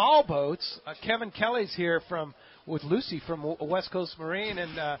on small boats, Kevin Kelly's here with Lucy from West Coast Marine,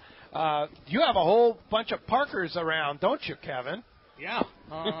 and you have a whole bunch of Parkers around, don't you, Kevin? Yeah.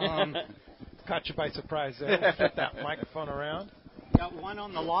 Caught you by surprise there. Flip that microphone around. Got one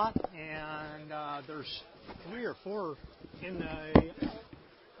on the lot, and there's 3 or 4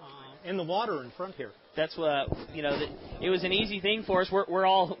 in the water in front here. That's what it was an easy thing for us.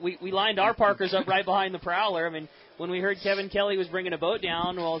 We lined our Parkers up right behind the Prowler. I mean, when we heard Kevin Kelly was bringing a boat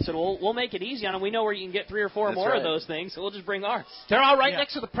down, well, I said, we'll make it easy on him. We know where you can get 3 or 4 more of those things, so we'll just bring ours. They're all right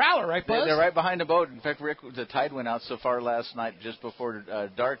next to the Prowler, right, Buzz? They're right behind the boat. In fact, Rick, the tide went out so far last night, just before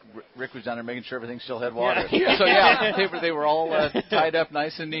dark. Rick was down there making sure everything still had water. Yeah. So they were all tied up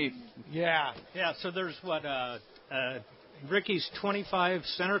nice and neat. Yeah. Yeah. So there's Ricky's 25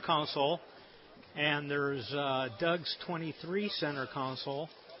 center console, and there's Doug's 23 center console.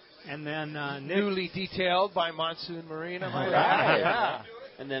 And then newly detailed by Monsoon Marine. Yeah.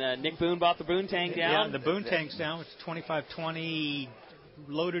 And then Nick Boone bought the Boone tank down. Yeah, the Boone tank's down. It's 2520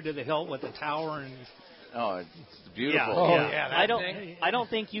 loaded to the hilt with a tower and Oh, it's beautiful. I don't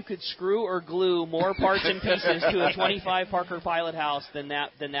think you could screw or glue more parts and pieces to a 25 Parker Pilot house than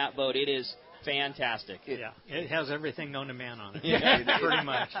that boat. It is fantastic. It has everything known to man on it. Pretty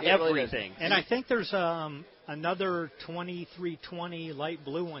much everything. And I think there's another 2320 light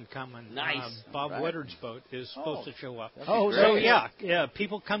blue one coming. Nice. Bob Woodard's boat is supposed to show up. So yeah,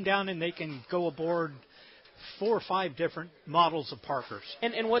 people come down and they can go aboard 4 or 5 different models of Parkers.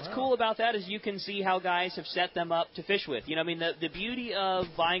 And what's cool about that is you can see how guys have set them up to fish with. You know, I mean, the beauty of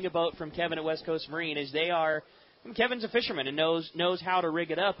buying a boat from Kevin at West Coast Marine is Kevin's a fisherman and knows how to rig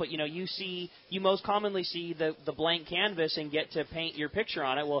it up, but you most commonly see the blank canvas and get to paint your picture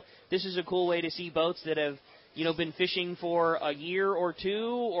on it. Well, this is a cool way to see boats that have been fishing for a year or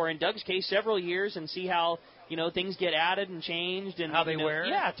two, or in Doug's case, several years, and see how things get added and changed and how they wear.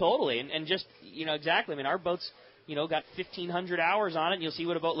 Yeah, totally, and just exactly. I mean, our boat's got 1,500 hours on it, and you'll see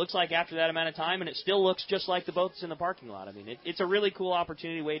what a boat looks like after that amount of time, and it still looks just like the boat that's in the parking lot. I mean, it's a really cool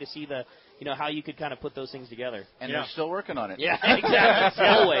opportunity way to see how you could kind of put those things together. And they're still working on it. Yeah, exactly.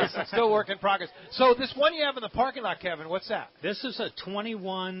 Always. Still work in progress. So this one you have in the parking lot, Kevin, what's that? This is a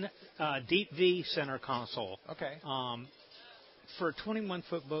 21 Deep V center console. Okay. For a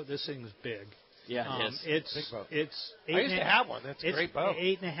 21-foot boat, this thing's big. Yeah, it's big boat. It's I used to have one. That's a great boat.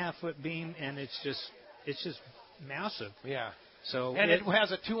 8.5-foot beam, and it's just massive. Yeah. So it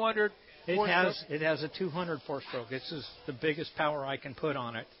has a 200. It has a 200 four-stroke. This is the biggest power I can put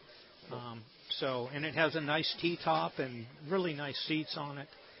on it. And it has a nice T-top and really nice seats on it.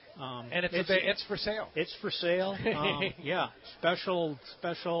 And it's for sale. It's for sale. Special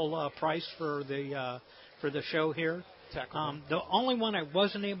price for the show here. The only one I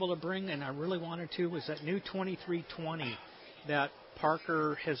wasn't able to bring, and I really wanted to, was that new 2320 that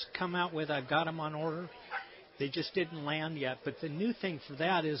Parker has come out with. I've got them on order. They just didn't land yet. But the new thing for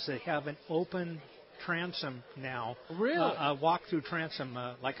that is they have an open transom now. Really? A walk-through transom,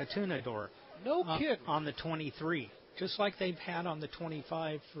 like a tuna door. No kidding. On the 23, just like they've had on the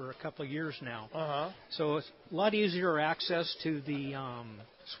 25 for a couple of years now. Uh-huh. So it's a lot easier access to the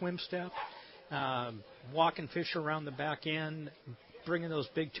swim step. Walk and fish around the back end, bringing those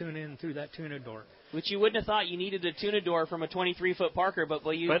big tuna in through that tuna door. Which you wouldn't have thought you needed a tuna door from a 23-foot Parker, but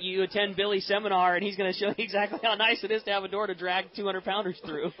you attend Billy's seminar, and he's going to show you exactly how nice it is to have a door to drag 200-pounders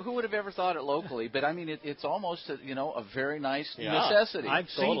through. Who would have ever thought it locally? But, I mean, it's almost, a very nice necessity.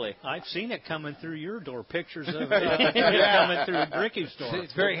 I've seen it coming through your door, pictures of it coming through Ricky's door.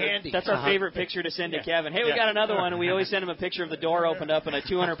 It's very handy. That's our favorite picture to send to Kevin. Hey, we got another one, and we always send him a picture of the door opened up and a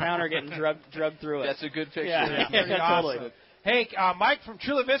 200-pounder getting drugged through it. That's a good picture. Yeah, awesome. Totally. Hey, Mike from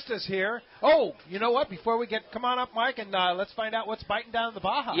Chula Vista's here. Oh, you know what? Before we come on up, Mike, and let's find out what's biting down in the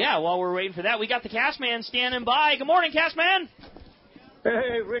Baja. Yeah, while we're waiting for that, we got the Castman standing by. Good morning, Castman.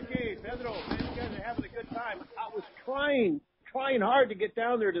 Hey, Ricky, Pedro, man, you guys are having a good time. I was trying hard to get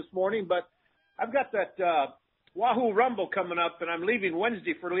down there this morning, but I've got that Wahoo Rumble coming up, and I'm leaving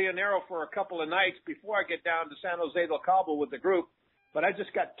Wednesday for Leonero for a couple of nights before I get down to San Jose del Cabo with the group. But I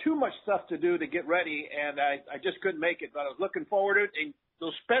just got too much stuff to do to get ready, and I just couldn't make it. But I was looking forward to it. And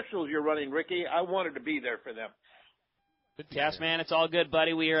those specials you're running, Ricky, I wanted to be there for them. Castman, it's all good,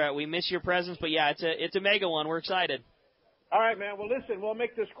 buddy. We miss your presence, but yeah, it's a mega one. We're excited. All right, man. Well, listen, we'll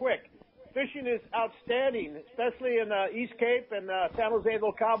make this quick. Fishing is outstanding, especially in East Cape and San Jose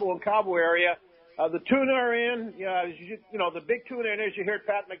del Cabo and Cabo area. The tuna are in. The big tuna, and as you heard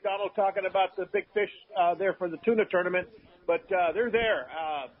Pat McDonald talking about the big fish there for the tuna tournament. But they're there.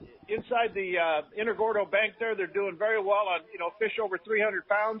 Inside the Intergordo Bank there, they're doing very well on, fish over 300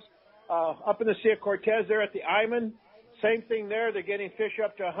 pounds. Up in the Sea of Cortez there at the Iman, same thing there. They're getting fish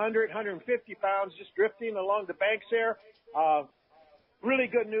up to 100, 150 pounds just drifting along the banks there. Really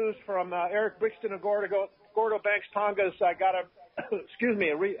good news from Eric Brixton of Gordo Banks Tongas. I got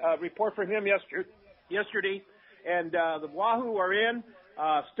a report from him yesterday. And the Wahoo are in.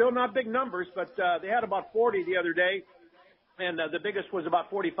 Still not big numbers, but they had about 40 the other day. And the biggest was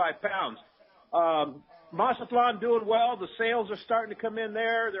about 45 pounds. Mazatlan doing well. The sales are starting to come in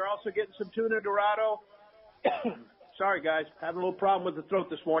there. They're also getting some tuna dorado. Sorry, guys. Having a little problem with the throat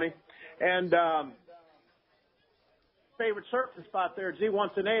this morning. And favorite surfing spot there,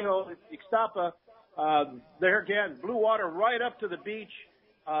 Zihuatanejo, Ixtapa. There again, blue water right up to the beach.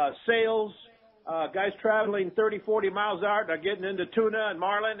 Sails. Guys traveling 30, 40 miles out are getting into tuna and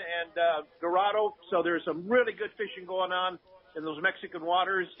marlin and dorado. So there's some really good fishing going on in those Mexican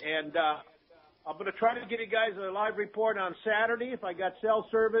waters. And I'm going to try to get you guys a live report on Saturday if I got cell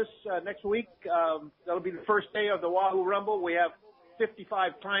service next week. That'll be the first day of the Wahoo Rumble. We have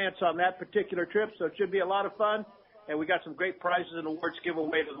 55 clients on that particular trip, so it should be a lot of fun. and we got some great prizes and awards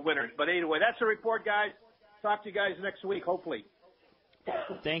giveaway to the winners. But anyway, that's the report, guys. Talk to you guys next week, hopefully.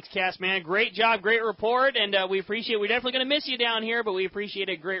 Thanks, Cass, man. Great job, great report, and we appreciate it. We're definitely going to miss you down here, but we appreciate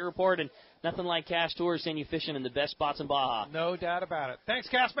a great report, and nothing like Cass Tours send you fishing in the best spots in Baja. No doubt about it. Thanks,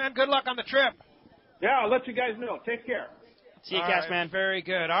 Cass, man. Good luck on the trip. Yeah, I'll let you guys know. Take care. See you, All Cass, right, man. Very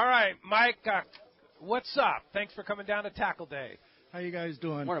good. All right, Mike, what's up? Thanks for coming down to Tackle Day. How you guys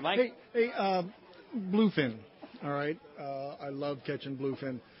doing? Morning, Mike. Hey, bluefin. All right, I love catching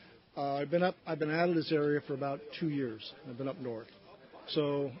bluefin. I've been out of this area for about 2 years. I've been up north,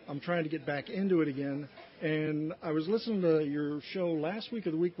 so I'm trying to get back into it again. And I was listening to your show last week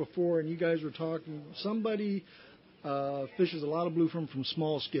or the week before, and you guys were talking. Somebody fishes a lot of bluefin from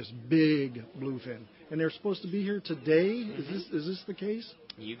small skiffs, big bluefin, and they're supposed to be here today. Is this the case?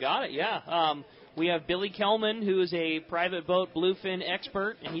 You got it, yeah. We have Billy Kelman, who is a private boat bluefin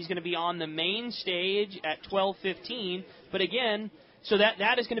expert, and he's going to be on the main stage at 12:15. But again, so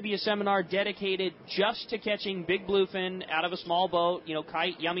that is going to be a seminar dedicated just to catching big bluefin out of a small boat,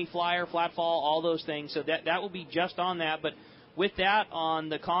 kite, yummy flyer, flat fall, all those things. So that will be just on that. But with that, on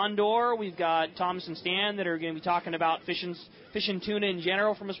the Condor, we've got Thomas and Stan that are going to be talking about fishing tuna in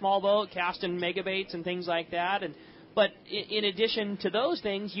general from a small boat, casting megabaits and things like that. But in addition to those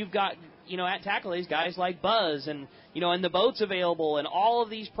things, you've got, at Tackle Days, guys like Buzz and the boats available and all of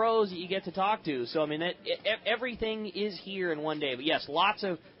these pros that you get to talk to. So, I mean, everything is here in one day. But, yes, lots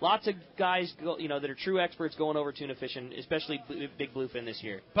of guys, that are true experts going over tuna fishing, especially big bluefin this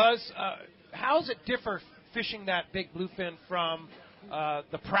year. Buzz, how does it differ fishing that big bluefin from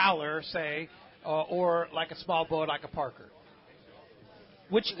the Prowler, say, or like a small boat like a Parker?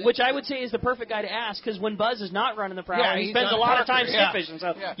 Which I would say is the perfect guy to ask, because when Buzz is not running the Prowler, he spends a lot of time stick fishing.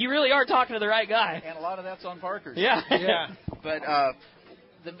 So you really are talking to the right guy. And a lot of that's on Parker's. Yeah. Yeah. But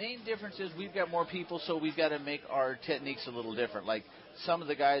the main difference is we've got more people, so we've got to make our techniques a little different. Like some of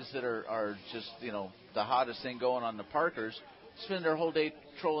the guys that are just, the hottest thing going on the Parkers spend their whole day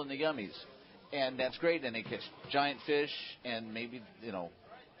trolling the yummies. And that's great, and they catch giant fish and maybe,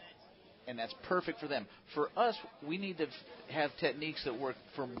 and that's perfect for them. For us, we need to have techniques that work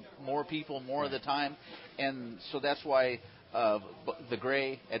for more people more of the time, and so that's why the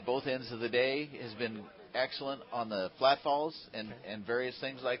gray at both ends of the day has been excellent on the flat falls and various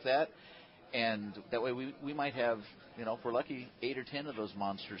things like that. And that way we might have, if we're lucky, 8 or 10 of those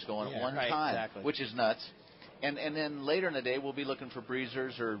monsters going at one time, exactly. Which is nuts. And then later in the day, we'll be looking for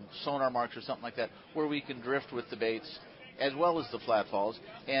breezers or sonar marks or something like that where we can drift with the baits as well as the flat falls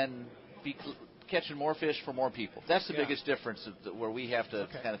and be catching more fish for more people. That's the biggest difference where we have to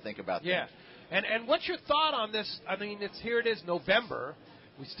kind of think about Yeah. things. And what's your thought on this? I mean, here it is, November.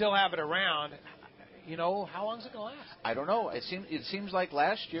 We still have it around. How long is it going to last? I don't know. It seems like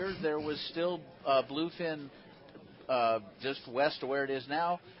last year there was still bluefin just west of where it is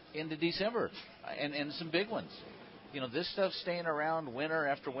now into December, and some big ones. This stuff staying around winter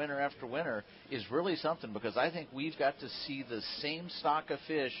after winter after winter is really something, because I think we've got to see the same stock of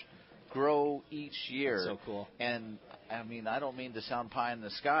fish grow each year. So cool. And I mean, I don't mean to sound pie in the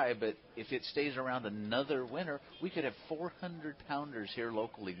sky, but if it stays around another winter, we could have 400-pounders here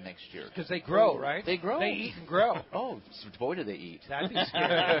locally next year. Because they grow, right? They grow. They eat and grow. Oh, boy, do they eat. That'd be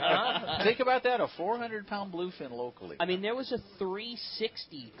scary. Think about that, a 400-pound bluefin locally. I mean, there was a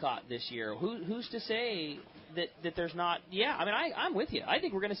 360 caught this year. Who's to say that there's not? Yeah, I mean, I'm with you. I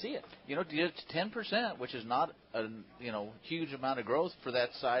think we're going to see it. To get 10%, which is not a huge amount of growth for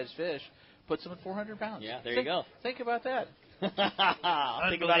that size fish, puts them at 400 pounds. Yeah, there you go. Think about that. I'll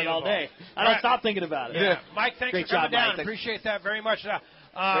think about it all day. I don't stop thinking about it. Yeah. Mike, thanks Great for coming job, down. Mike. Appreciate that very much. Great,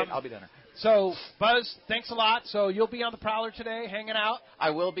 I'll be down there. So, Buzz, thanks a lot. So you'll be on the Prowler today, hanging out?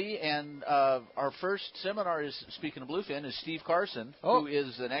 I will be, and our first seminar is, speaking of bluefin, is Steve Carson, who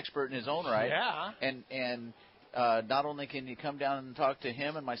is an expert in his own right. Yeah. And not only can you come down and talk to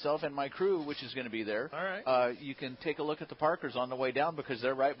him and myself and my crew, which is going to be there, all right. You can take a look at the Parkers on the way down, because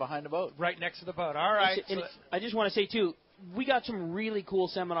they're right behind the boat. Right next to the boat. All right. I just want to say, too, we got some really cool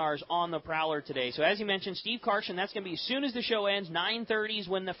seminars on the Prowler today. So as you mentioned, Steve Carson, that's going to be as soon as the show ends. 9:30 is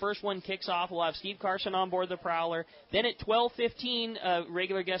when the first one kicks off. We'll have Steve Carson on board the Prowler. Then at 12:15, a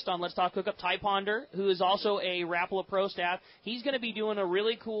regular guest on Let's Talk Hookup, Ty Ponder, who is also a Rapala Pro staff. He's going to be doing a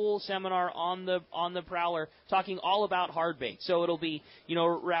really cool seminar on the Prowler, talking all about hard bait. So it'll be,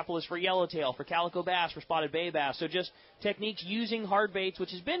 Rapalas for yellowtail, for calico bass, for spotted bay bass. So just techniques using hard baits,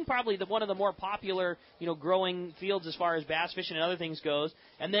 which has been probably one of the more popular, growing fields as far as bass fishing and other things goes.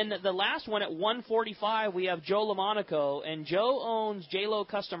 And then the last one at 1:45, we have Joe LaMonaco, and Joe owns J-Lo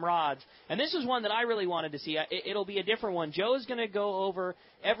Custom Rods. And this is one that I really wanted to see. It'll be a different one. Joe is going to go over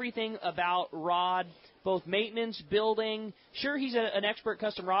everything about rod both maintenance, building. Sure, he's an expert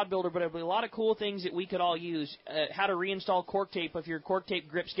custom rod builder, but there'll be a lot of cool things that we could all use. How to reinstall cork tape if your cork tape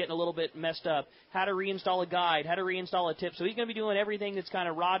grip's getting a little bit messed up. How to reinstall a guide. How to reinstall a tip. So he's going to be doing everything that's kind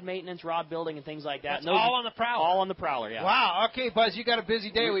of rod maintenance, rod building, and things like that. That's all on the Prowler. All on the Prowler, yeah. Wow. Okay, Buzz, you got a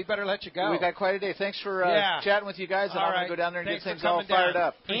busy day. We better let you go. We got quite a day. Thanks for chatting with you guys, and I'm going to go down there and Thanks get things for all coming fired down.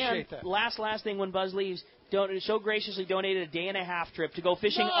 up. Appreciate And that. last thing when Buzz leaves, so graciously donated a day-and-a-half trip to go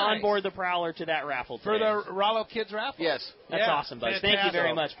fishing on board the Prowler to that raffle today. For the Rollo Kids raffle? Yes. That's awesome, Buzz. Fantastic. Thank you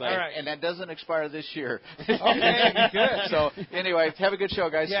very much, Buzz. All right. And that doesn't expire this year. Okay, good. So, anyway, have a good show,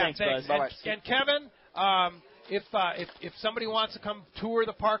 guys. Yeah, Thanks, Buzz. Bye-bye. And Kevin, if somebody wants to come tour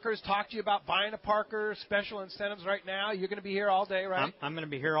the Parkers, talk to you about buying a Parker, special incentives right now, you're going to be here all day, right? I'm going to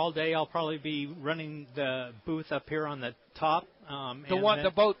be here all day. I'll probably be running the booth up here on the top.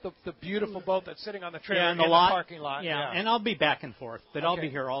 The beautiful boat that's sitting on the trailer in the lot. parking lot. Yeah, and I'll be back and forth, but I'll Okay. be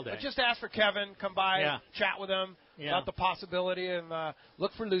here all day. But just ask for Kevin, come by, chat with him about the possibility, and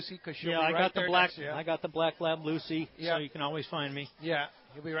look for Lucy because she'll be I right got there the black. next to you. I got the black lab Lucy, Yeah. so you can always find me. Yeah,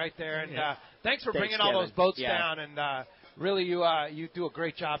 he'll be right there. And Yeah. thanks for Thanks, bringing all Kevin. those boats Yeah. down. And really, you do a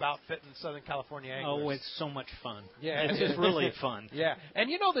great job outfitting Southern California anglers. Oh, it's so much fun. Yeah, it's just really fun. Yeah, and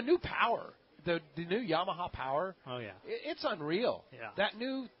the new power, the new Yamaha power. Oh yeah, it's unreal. Yeah. That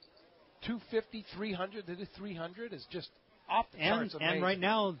new 250, 300, the 300 is just off the charts amazing. And right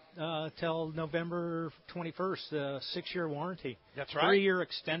now, till November 21st, 6-year warranty. That's right. 3-year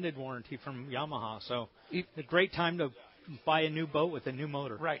extended warranty from Yamaha. So a great time to buy a new boat with a new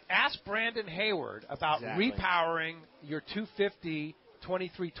motor. Right. Ask Brandon Hayward about repowering your 250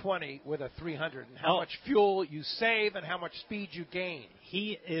 2320 with a 300 and how much fuel you save and how much speed you gain.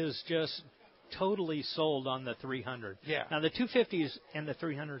 He is just totally sold on the 300. Yeah. Now the 250s and the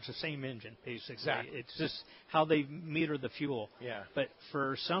 300s the same engine basically. Exactly. It's just how they meter the fuel. Yeah. But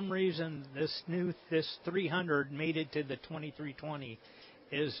for some reason this 300 made it to the 2320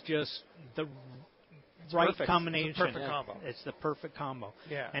 is just the right perfect. combination. It's the perfect combo. It's the perfect combo.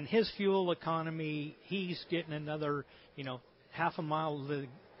 Yeah. And his fuel economy, he's getting another, half a mile to the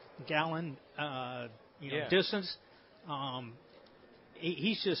gallon distance.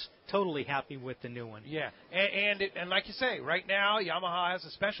 He's just totally happy with the new one. Yeah, and like you say, right now Yamaha has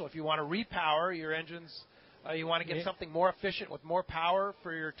a special. If you want to repower your engines, you want to get something more efficient with more power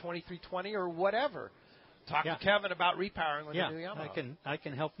for your 2320 or whatever. Talk to Kevin about repowering with the new Yamaha. I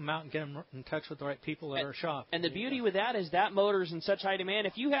can help him out and get him in touch with the right people at our shop. And the beauty with that is that motor's in such high demand.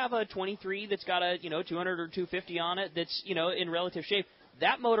 If you have a 23 that's got a 200 or 250 on it that's in relative shape,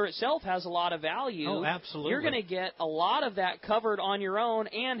 that motor itself has a lot of value. Oh, absolutely. You're going to get a lot of that covered on your own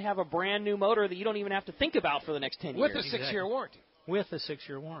and have a brand new motor that you don't even have to think about for the next 10 years. With a 6-year warranty. With a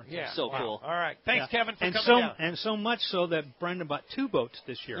 6-year warranty. Yeah. So cool. All right. Thanks, Kevin, for and coming down. And so much so that Brendan bought 2 boats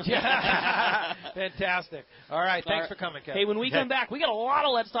this year. Yeah. Fantastic. All right. Thanks for coming, Kevin. Hey, when we come back, we got a lot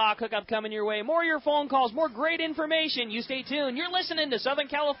of Let's Talk Hookup coming your way. More of your phone calls, more great information. You stay tuned. You're listening to Southern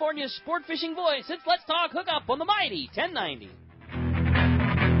California's sport fishing voice. It's Let's Talk Hookup on the mighty 1090.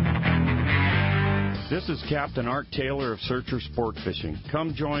 This is Captain Art Taylor of Searcher Sport Fishing.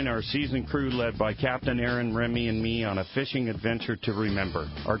 Come join our season crew led by Captain Aaron, Remy, and me on a fishing adventure to remember.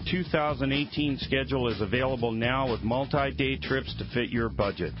 Our 2018 schedule is available now with multi-day trips to fit your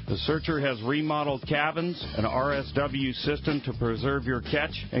budget. The Searcher has remodeled cabins, an RSW system to preserve your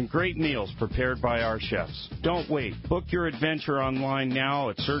catch, and great meals prepared by our chefs. Don't wait. Book your adventure online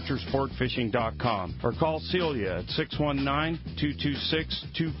now at searchersportfishing.com or call Celia at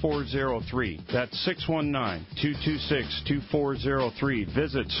 619-226-2403. That's 619-226-2403.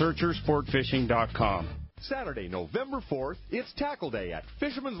 Visit searchersportfishing.com. Saturday, November 4th, it's Tackle Day at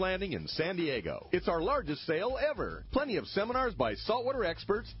Fisherman's Landing in San Diego. It's our largest sale ever. Plenty of seminars by saltwater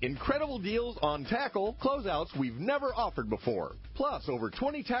experts, incredible deals on tackle, closeouts we've never offered before. Plus, over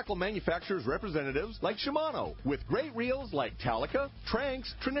 20 tackle manufacturers representatives like Shimano, with great reels like Talica, Tranx,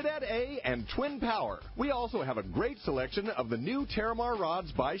 Trinidad A, and Twin Power. We also have a great selection of the new Terramar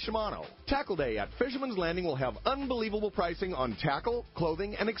rods by Shimano. Tackle Day at Fisherman's Landing will have unbelievable pricing on tackle,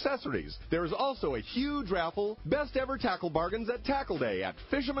 clothing, and accessories. There is also a huge raffle, best ever tackle bargains at Tackle Day at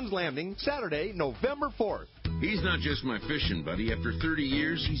Fisherman's Landing, Saturday, November 4th. He's not just my fishing buddy. After 30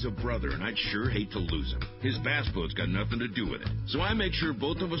 years, he's a brother, and I'd sure hate to lose him. His bass boat's got nothing to do with it. So I make sure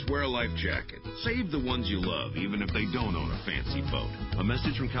both of us wear a life jacket. Save the ones you love, even if they don't own a fancy boat. A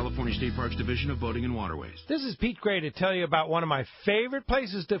message from California State Parks Division of Boating and Waterways. This is Pete Gray to tell you about one of my favorite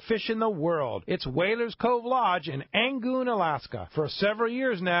places to fish in the world. It's Whalers Cove Lodge in Angoon, Alaska. For several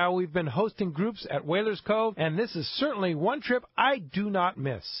years now, we've been hosting groups at Whalers Cove, and this is certainly one trip I do not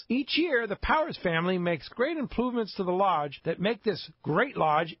miss. Each year, the Powers family makes great improvements improvements to the lodge that make this great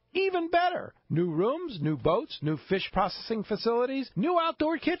lodge even better. New rooms, new boats, new fish processing facilities, new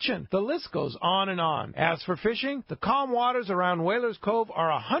outdoor kitchen. The list goes on and on. As for fishing, the calm waters around Whalers Cove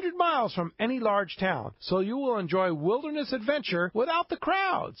are 100 miles from any large town, so you will enjoy wilderness adventure without the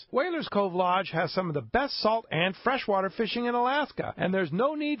crowds. Whalers Cove Lodge has some of the best salt and freshwater fishing in Alaska, and there's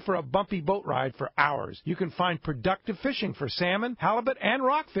no need for a bumpy boat ride for hours. You can find productive fishing for salmon, halibut, and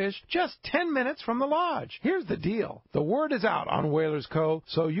rockfish just 10 minutes from the lodge. Here's the deal. The word is out on Whalers Cove,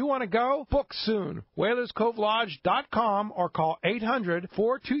 so you want to go? Book soon. WhalersCoveLodge.com or call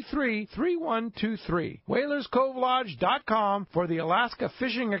 800-423-3123. WhalersCoveLodge.com for the Alaska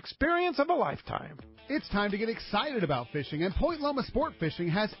fishing experience of a lifetime. It's time to get excited about fishing, and Point Loma Sport Fishing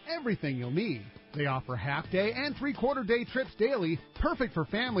has everything you'll need. They offer half-day and three-quarter-day trips daily, perfect for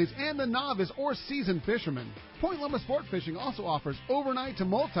families and the novice or seasoned fishermen. Point Loma Sport Fishing also offers overnight to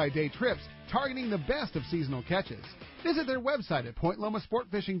multi-day trips, targeting the best of seasonal catches. Visit their website at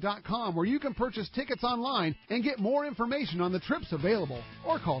pointlomasportfishing.com, where you can purchase tickets online and get more information on the trips available,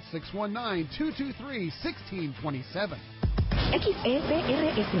 or call 619-223-1627.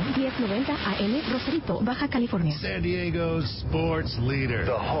 XEPRS 1090 AM, Rosarito, Baja California. San Diego's sports leader.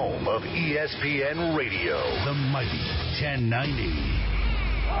 The home of ESPN Radio. The mighty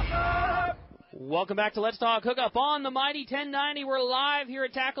 1090. Welcome back to Let's Talk Hookup on the mighty 1090. We're live here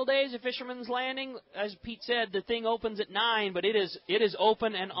at Tackle Days at Fisherman's Landing. As Pete said, the thing opens at 9, but it is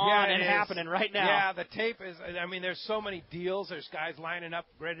open and on and happening right now. Yeah, the tape is, I mean, there's so many deals. There's guys lining up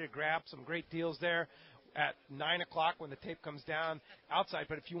ready to grab some great deals there at 9 o'clock when the tape comes down outside.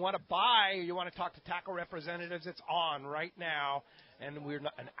 But if you want to buy, or you want to talk to tackle representatives, it's on right now. And we're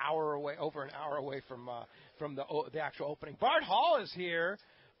not over an hour away from the actual opening. Bart Hall is here.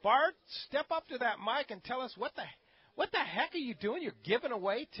 Bart, step up to that mic and tell us what the heck are you doing? You're giving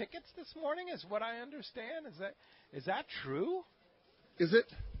away tickets this morning, is what I understand. Is that true? Is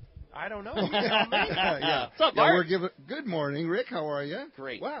it? I don't know. Yeah. What's up, Bart? Good morning, Rick. How are you?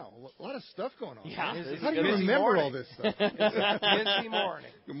 Great. Wow, a lot of stuff going on. Yeah. How do you remember all this stuff? Busy morning.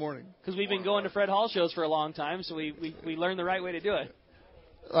 Good morning. Because we've been going to Fred Hall shows for a long time, so we learned the right way to do it.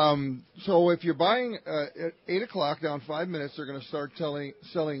 So if you're buying at 8 o'clock, down 5 minutes, they're going to start selling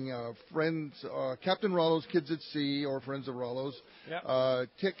Friends, Captain Rollo's Kids at Sea, or Friends of Rollo's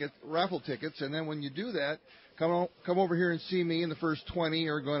raffle tickets. And then when you do that, come over here and see me, and the first 20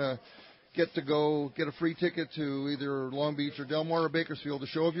 are going to get a free ticket to either Long Beach or Del Mar or Bakersfield, the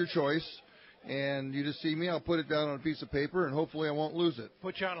show of your choice. And you just see me, I'll put it down on a piece of paper, and hopefully I won't lose it.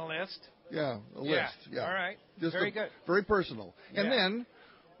 Put you on a list? Yeah, a list. Yeah. All right. Just very good. Very personal. And then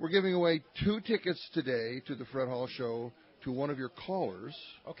we're giving away 2 tickets today to the Fred Hall show to one of your callers.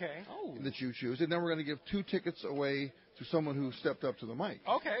 Okay. That you choose. And then we're going to give 2 tickets away to someone who stepped up to the mic.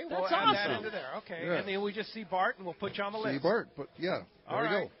 Okay, we'll add that into there. Okay, and then we just see Bart, and we'll put you on the list. See Bart, but there we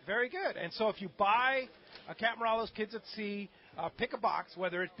go. Very good. And so if you buy a Captain Rollo's Kids at Sea, pick a box,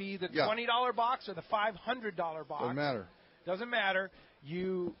 whether it be the $20 box or the $500 box. Doesn't matter.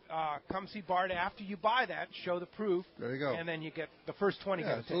 You come see Bart after you buy that, show the proof. There you go. And then you get the first 20.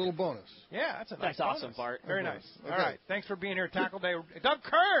 Yeah, it's a little bonus. Yeah, that's a nice bonus. Awesome, Bart. Very nice. Okay. All right. Thanks for being here at Tackle Day. Doug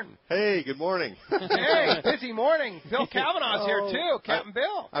Kern. Hey, good morning. Hey, busy morning. Bill Kavanaugh's here, too. Captain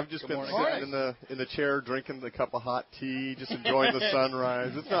Bill. I've just been sitting in the chair drinking a cup of hot tea, just enjoying the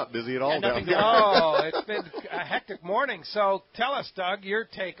sunrise. It's not busy at all down here. Oh, it's been a hectic morning. So tell us, Doug, your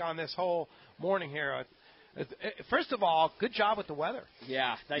take on this whole morning here. First of all, good job with the weather.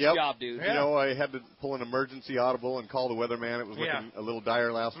 Yeah, nice job, dude. You know, I had to pull an emergency audible and call the weatherman. It was looking a little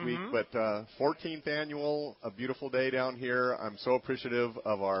dire last week. But 14th annual, a beautiful day down here. I'm so appreciative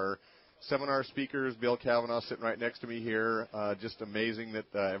of our seminar speakers. Bill Kavanaugh sitting right next to me here. Just amazing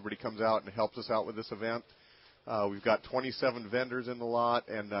that everybody comes out and helps us out with this event. We've got 27 vendors in the lot,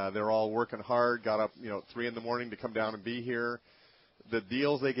 and they're all working hard. Got up, 3 in the morning to come down and be here. The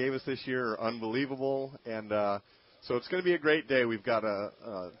deals they gave us this year are unbelievable, and so it's going to be a great day. We've got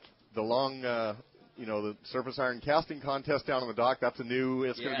the long, the surface iron casting contest down on the dock. It's going to be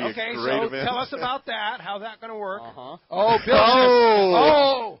a great event. Tell us about that. How's that going to work? Oh,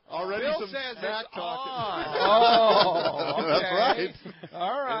 Bill already Bill some says smack it's talking. Okay. That's right.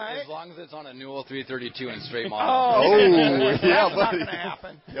 All right. As long as it's on a Newell 332 and straight mono. That's yeah, not buddy. going to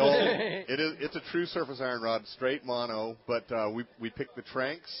happen. It's a true surface iron rod, straight mono, but we picked the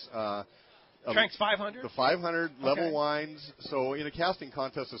Tranks. Tranks 500? The 500 level winds. So in a casting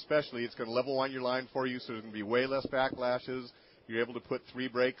contest especially, it's going to level wind your line for you, so there's going to be way less backlashes. You're able to put 3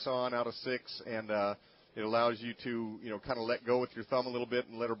 brakes on out of 6, and It allows you to, kind of let go with your thumb a little bit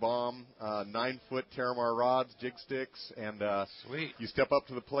and let her bomb. 9-foot Terramar rods, jig sticks, and sweet. You step up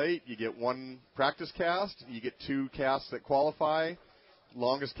to the plate. You get 1 practice cast. You get 2 casts that qualify.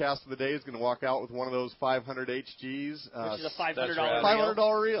 Longest cast of the day is going to walk out with one of those 500 HGs. Which is a $500 reel.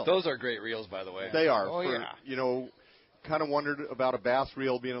 $500 reel. Those are great reels, by the way. They are. Oh, yeah. Kind of wondered about a bass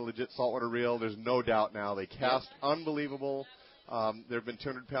reel being a legit saltwater reel. There's no doubt now. They cast unbelievable. There have been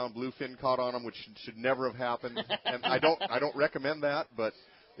 200-pound bluefin caught on them, which should never have happened. And I don't recommend that, but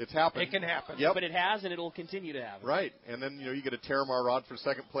it's happened. It can happen. Yep. But it has, and it will continue to happen. Right. And then, you get a Terramar rod for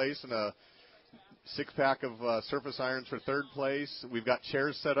second place and a 6-pack of surface irons for third place. We've got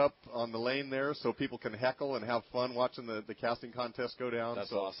chairs set up on the lane there so people can heckle and have fun watching the casting contest go down.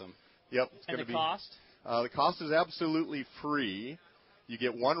 That's awesome. Yep. It's And going to the cost? The cost is absolutely free. You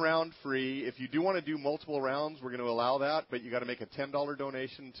get 1 round free. If you do want to do multiple rounds, we're going to allow that, but you got to make a $10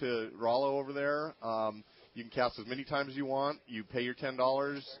 donation to Rollo over there. You can cast as many times as you want. You pay your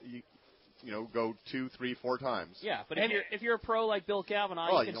 $10. You go 2, 3, 4 times. Yeah, but if you're a pro like Bill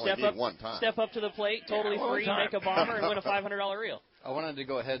Kavanaugh, you can step up to the plate totally free, make a bomber, and win a $500 reel. I wanted to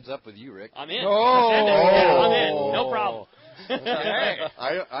go heads up with you, Rick. I'm in. I'm in. No problem.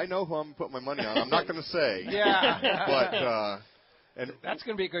 I know who I'm putting my money on. I'm not going to say. Yeah. But that's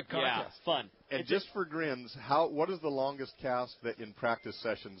going to be a good contest. Yeah, fun. And just for grins, what is the longest cast that in practice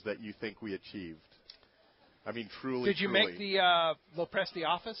sessions that you think we achieved? I mean, truly. Did you make the Lopresti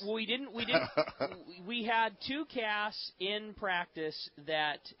office? Well, we didn't. We had 2 casts in practice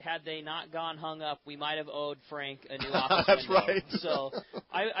that, had they not gone hung up, we might have owed Frank a new office That's window. right. So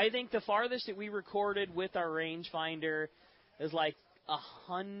I think the farthest that we recorded with our rangefinder is like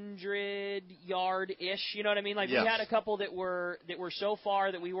 100-yard-ish. You know what I mean? Like yes. We had a couple that were so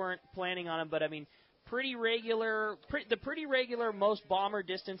far that we weren't planning on them, but I mean. Pretty regular most bomber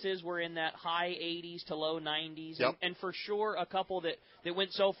distances were in that high 80s to low 90s. Yep. And for sure a couple that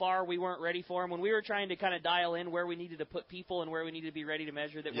went so far we weren't ready for them. When we were trying to kind of dial in where we needed to put people and where we needed to be ready to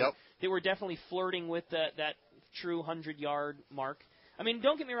measure, that were definitely flirting with that true 100-yard mark. I mean,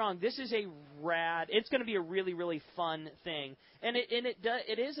 don't get me wrong, this is it's going to be a really, really fun thing. And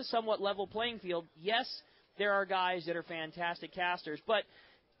it is a somewhat level playing field. Yes, there are guys that are fantastic casters, but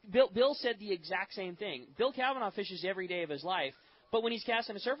Bill said the exact same thing. Bill Kavanaugh fishes every day of his life, but when he's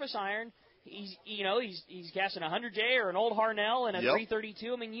casting a surface iron, he's casting a 100J or an old Harnell and a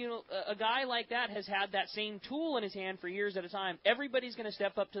 332. I mean, a guy like that has had that same tool in his hand for years at a time. Everybody's going to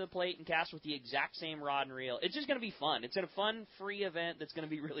step up to the plate and cast with the exact same rod and reel. It's just going to be fun. It's a fun, free event that's going to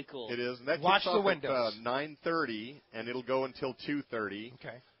be really cool. It is. And that Watch kicks the off windows. At 9:30, and it'll go until 2:30.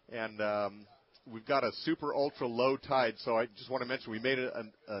 Okay. And we've got a super ultra low tide, so I just want to mention we made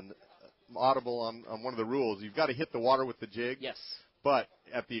an audible on one of the rules. You've got to hit the water with the jig. Yes. But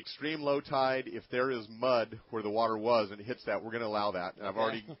at the extreme low tide, if there is mud where the water was and it hits that, we're going to allow that. And I've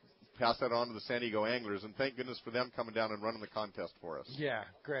already passed that on to the San Diego anglers, and thank goodness for them coming down and running the contest for us. Yeah,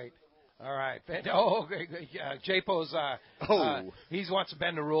 great. All right. Japo's, he wants to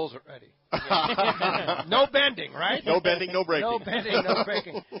bend the rules already. No bending, right? No bending, no breaking. No bending, no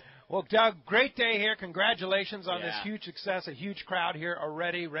breaking. Well, Doug, great day here. Congratulations on this huge success, a huge crowd here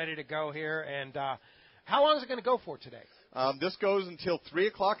already, ready to go here. And how long is it going to go for today? This goes until 3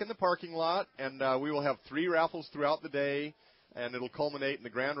 o'clock in the parking lot, and we will have 3 raffles throughout the day, and it'll culminate in the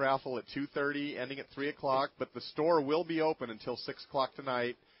grand raffle at 2:30, ending at 3 o'clock. But the store will be open until 6 o'clock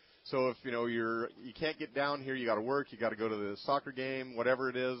tonight. So if you can't get down here, you got to work, you got to go to the soccer game, whatever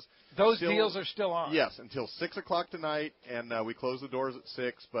it is. Those deals are still on. Yes, until 6 o'clock tonight, and we close the doors at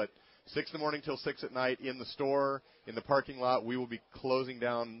 6. But 6 in the morning till 6 at night in the store, in the parking lot. We will be closing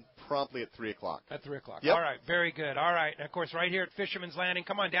down promptly at 3 o'clock. At 3 o'clock. Yep. All right, very good. All right, and of course, right here at Fisherman's Landing.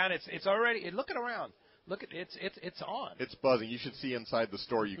 Come on down. It's already. Look it around. Look at it's on. It's buzzing. You should see inside the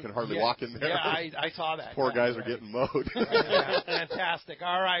store. You can hardly walk in there. Yeah, I saw that. Poor guys are getting mowed. Fantastic.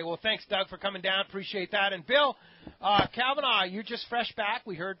 All right. Well, thanks, Doug, for coming down. Appreciate that. And Bill Kavanaugh, you're just fresh back.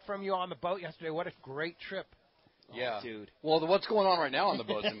 We heard from you on the boat yesterday. What a great trip. Yeah, dude. Well, what's going on right now on the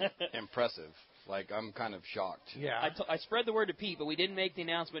boat's impressive. Like, I'm kind of shocked. Yeah. I spread the word to Pete, but we didn't make the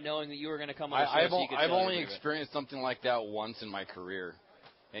announcement knowing that you were going to come on the show. I've only experienced something like that once in my career.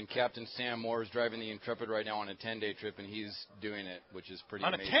 And Captain Sam Moore is driving the Intrepid right now on a 10-day trip, and he's doing it, which is pretty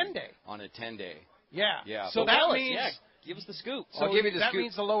amazing. On a 10-day? On a 10-day. Yeah. Yeah. So that means... Yeah, give us the scoop. So I'll give you the that scoop.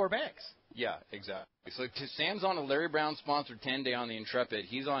 means the lower banks. Yeah, exactly. So Sam's on a Larry Brown-sponsored 10-day on the Intrepid.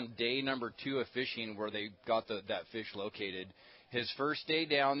 He's on day number 2 of fishing where they got that fish located. His first day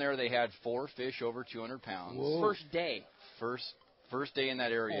down there, they had 4 fish over 200 pounds. Whoa. First day? First day in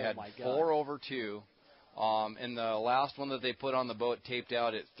that area. Oh, had my God. 4 over 2. And the last one that they put on the boat taped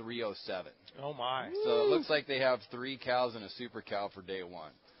out at 307. Oh, my. So it looks like they have 3 cows and a super cow for day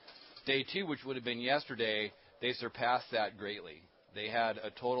 1. Day 2, which would have been yesterday, they surpassed that greatly. They had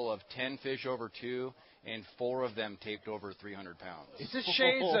a total of 10 fish over 2, and 4 of them taped over 300 pounds. Is this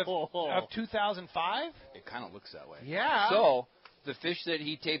shades of 2005? It kind of looks that way. Yeah. So the fish that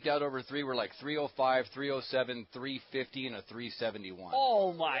he taped out over 3 were like 305, 307, 350, and a 371.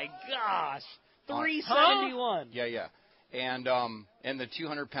 Oh, my gosh. 371. Yeah. And the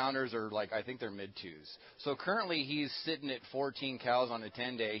 200-pounders are like, I think they're mid-2s. So currently he's sitting at 14 cows on a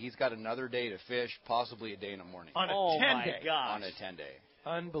 10-day. He's got another day to fish, possibly a day in the morning. On a 10-day? On a 10-day.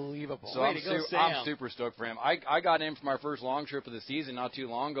 Unbelievable. So I'm super stoked for him. I got in for my first long trip of the season not too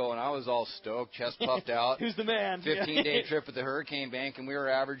long ago, and I was all stoked, chest puffed out. Who's the man? 15-day trip at the Hurricane Bank, and we were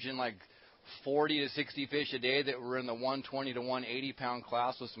averaging like 40 to 60 fish a day that were in the 120 to 180 pound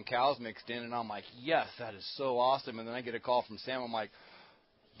class with some cows mixed in, and I'm like, yes, that is so awesome. And then I get a call from Sam. I'm like,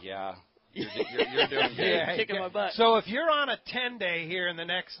 yeah, you're doing good. Kicking my butt. So if you're on a 10-day here in the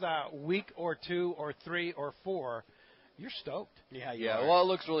next week or 2 or 3 or 4, you're stoked. Yeah. Well, it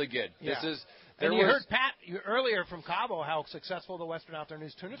looks really good. Yeah. You heard Pat earlier from Cabo how successful the Western Outdoor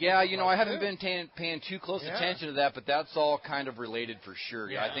News tuna. Yeah, I haven't been paying too close attention to that, but that's all kind of related for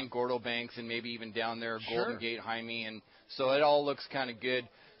sure. Yeah. I think Gordo Banks and maybe even down there Golden Gate, Jaime, and so it all looks kind of good.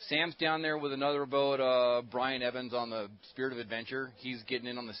 Sam's down there with another boat, Brian Evans on the Spirit of Adventure. He's getting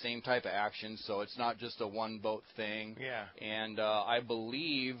in on the same type of action, so it's not just a one-boat thing. Yeah. And I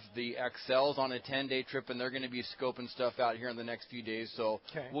believe the XL's on a 10-day trip, and they're going to be scoping stuff out here in the next few days, so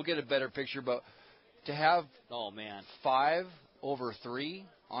we'll get a better picture. But to have 5 over 3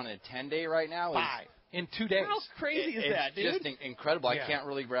 on a 10-day right now is... 5 in 2 days. How crazy is that, dude? It's just incredible. Yeah. I can't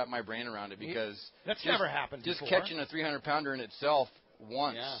really wrap my brain around it because... That's never happened Just before. catching a 300-pounder in itself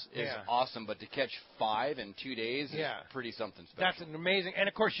once is awesome, but to catch 5 in 2 days is pretty something special. That's an amazing. And,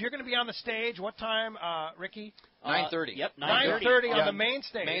 of course, you're going to be on the stage. What time, Ricky? 9:30. Yep, 9:30 on the main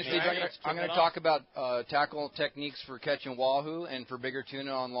stage. Main stage. I'm going to talk about tackle techniques for catching wahoo and for bigger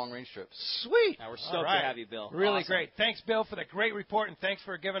tuna on long-range trips. Sweet. Now, we're stoked to have you, Bill. Really awesome. great. Thanks, Bill, for the great report, and thanks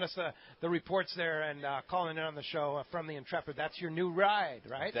for giving us the reports there and calling in on the show from the Intrepid. That's your new ride,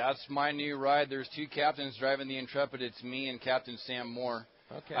 right? That's my new ride. There's 2 captains driving the Intrepid. It's me and Captain Sam Moore.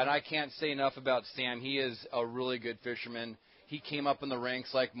 Okay. And I can't say enough about Sam. He is a really good fisherman. He came up in the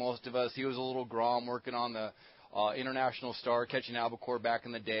ranks like most of us. He was a little grom working on the International Star, catching albacore back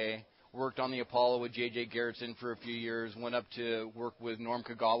in the day. Worked on the Apollo with J.J. Gerritsen for a few years. Went up to work with Norm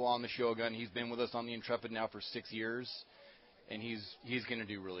Kagawa on the Shogun. He's been with us on the Intrepid now for 6 years. And he's going to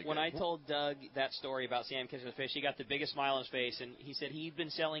do really good. When I told Doug that story about Sam catching the fish, he got the biggest smile on his face, and he said he'd been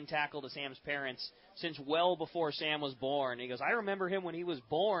selling tackle to Sam's parents since well before Sam was born. And he goes, I remember him when he was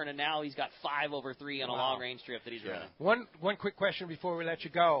born, and now he's got 5 over 3 on a long-range trip that he's running. One quick question before we let you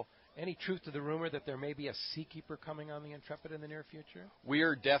go. Any truth to the rumor that there may be a seakeeper coming on the Intrepid in the near future? We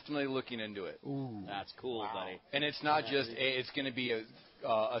are definitely looking into it. Ooh. That's cool, buddy. And it's not it's going to be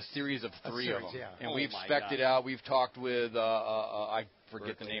a series of 3 of them. Yeah. And we've spec'd it out. We've talked with, I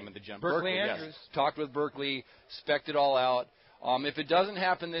forget the name of the gentleman. Berkeley Andrews. Yes. Talked with Berkeley, spec'd it all out. If it doesn't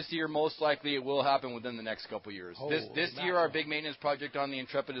happen this year, most likely it will happen within the next couple years. This year, our big maintenance project on the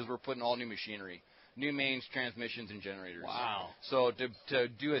Intrepid is we're putting all new machinery. New mains, transmissions, and generators. Wow. So to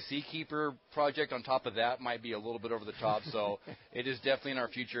do a Seakeeper project on top of that might be a little bit over the top. So it is definitely in our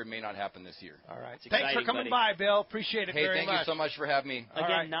future. It may not happen this year. All right. Thanks for coming by, Bill. Appreciate it very much. Hey, thank you so much for having me.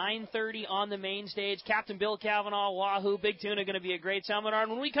 Again, 9:30 on the main stage. Captain Bill Cavanaugh, Wahoo, Big Tuna, going to be a great seminar.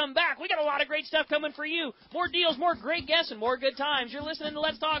 And when we come back, we got a lot of great stuff coming for you. More deals, more great guests, and more good times. You're listening to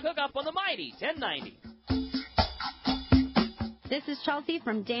Let's Talk Hookup on the mighty 1090. This is Chelsea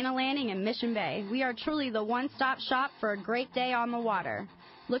from Dana Landing in Mission Bay. We are truly the one-stop shop for a great day on the water.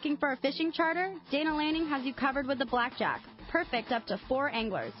 Looking for a fishing charter? Dana Landing has you covered with the Blackjack. Perfect up to 4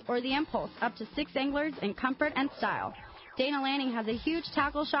 anglers, or the Impulse up to 6 anglers in comfort and style. Dana Landing has a huge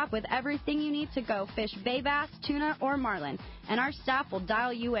tackle shop with everything you need to go fish bay bass, tuna, or marlin, and our staff will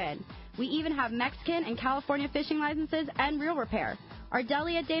dial you in. We even have Mexican and California fishing licenses and reel repair. Our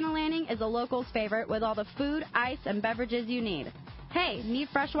deli at Dana Landing is a local's favorite with all the food, ice, and beverages you need. Hey, need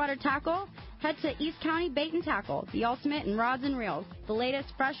freshwater tackle? Head to East County Bait and Tackle, the ultimate in rods and reels, the latest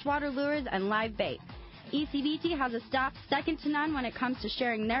freshwater lures and live bait. ECBT has a staff second to none when it comes to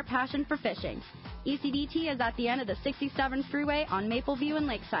sharing their passion for fishing. ECBT is at the end of the 67 freeway on Mapleview and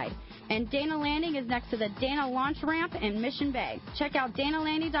Lakeside, and Dana Landing is next to the Dana Launch Ramp in Mission Bay. Check out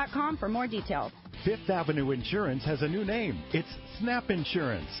danalanding.com for more details. Fifth Avenue Insurance has a new name. It's Snap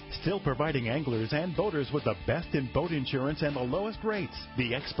Insurance, still providing anglers and boaters with the best in boat insurance and the lowest rates.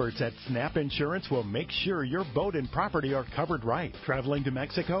 The experts at Snap Insurance will make sure your boat and property are covered right. Traveling to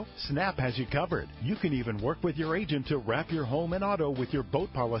Mexico? Snap has you covered. You can even work with your agent to wrap your home and auto with your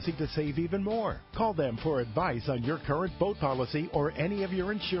boat policy to save even more. Call them for advice on your current boat policy or any of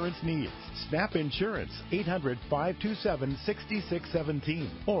your insurance needs. Snap Insurance, 800-527-6617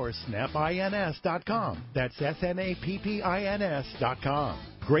 or snapins.com. That's SNAPPINS.com.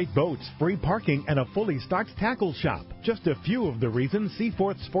 Great boats, free parking, and a fully stocked tackle shop. Just a few of the reasons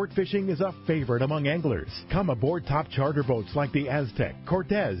Seaforth Sport Fishing is a favorite among anglers. Come aboard top charter boats like the Aztec,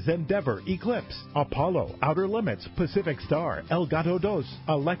 Cortez, Endeavor, Eclipse, Apollo, Outer Limits, Pacific Star, El Gato Dos,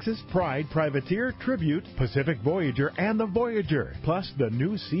 Alexis, Pride, Privateer, Tribute, Pacific Voyager, and the Voyager. Plus, the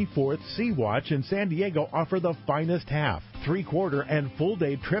new Seaforth Sea Watch in San Diego offer the finest half, three-quarter, and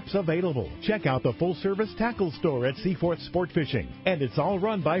full-day trips available. Check out the full-service tackle store at Seaforth Sport Fishing. And it's all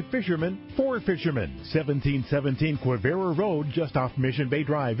run by fishermen for fishermen. 1717 Quivira Road, just off Mission Bay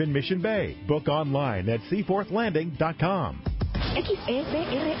Drive in Mission Bay. Book online at seaforthlanding.com.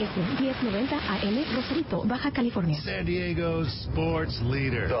 XEPRS 1090 AM, Rosarito, Baja California. San Diego's sports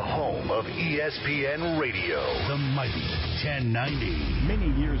leader. The home of ESPN Radio. The mighty 1090.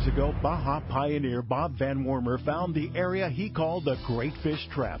 Many years ago, Baja pioneer Bob Van Wormer found the area he called the Great Fish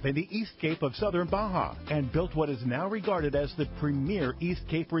Trap in the East Cape of southern Baja and built what is now regarded as the premier East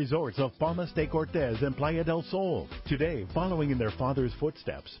Cape resorts of Palmas de Cortez and Playa del Sol. Today, following in their father's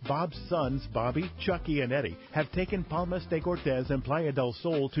footsteps, Bob's sons, Bobby, Chucky, and Eddie, have taken Palmas de Cortez and Playa del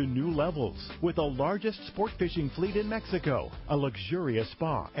Sol to new levels with the largest sport fishing fleet in Mexico, a luxurious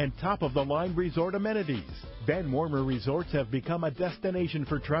spa, and top-of-the-line resort amenities. Van Wormer Resorts have become a destination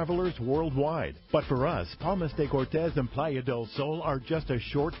for travelers worldwide. But for us, Palmas de Cortez and Playa del Sol are just a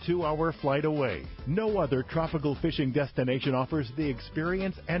short 2-hour flight away. No other tropical fishing destination offers the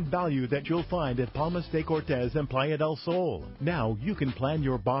experience and value that you'll find at Palmas de Cortez and Playa del Sol. Now you can plan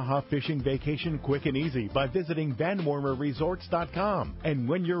your Baja fishing vacation quick and easy by visiting VanWormerResorts.com. And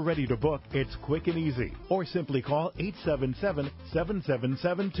when you're ready to book, it's quick and easy. Or simply call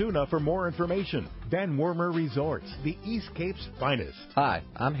 877-777-TUNA for more information. Van Wormer Resorts, the East Cape's finest. Hi,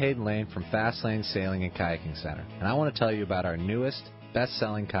 I'm Hayden Lane from Fast Lane Sailing and Kayaking Center, and I want to tell you about our newest,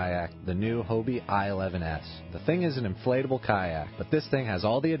 best-selling kayak, the new Hobie I-11S. The thing is an inflatable kayak, but this thing has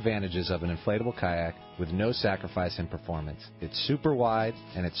all the advantages of an inflatable kayak with no sacrifice in performance. It's super wide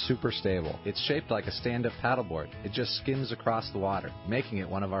and it's super stable. It's shaped like a stand-up paddleboard. It just skims across the water, making it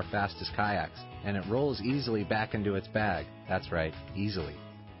one of our fastest kayaks. And it rolls easily back into its bag. That's right, easily.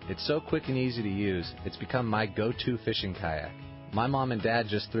 It's so quick and easy to use, it's become my go-to fishing kayak. My mom and dad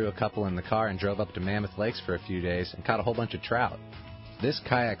just threw a couple in the car and drove up to Mammoth Lakes for a few days and caught a whole bunch of trout. This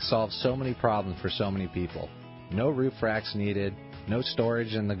kayak solves so many problems for so many people. No roof racks needed, no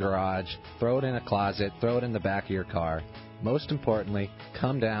storage in the garage, throw it in a closet, throw it in the back of your car. Most importantly,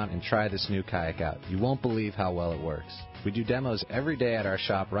 come down and try this new kayak out. You won't believe how well it works. We do demos every day at our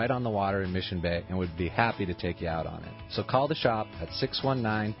shop right on the water in Mission Bay and would be happy to take you out on it. So call the shop at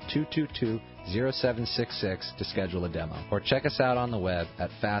 619-222-0766 to schedule a demo. Or check us out on the web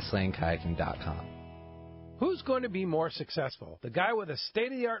at fastlanekayaking.com. Who's going to be more successful? The guy with a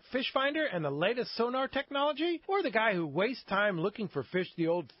state-of-the-art fish finder and the latest sonar technology? Or the guy who wastes time looking for fish the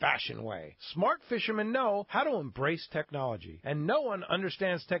old-fashioned way? Smart fishermen know how to embrace technology. And no one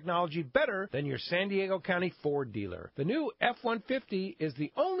understands technology better than your San Diego County Ford dealer. The new F-150 is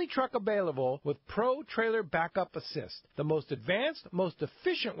the only truck available with Pro Trailer Backup Assist, the most advanced, most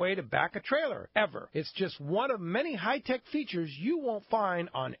efficient way to back a trailer ever. It's just one of many high-tech features you won't find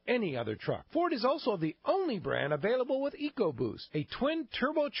on any other truck. Ford is also the only brand available with EcoBoost, a twin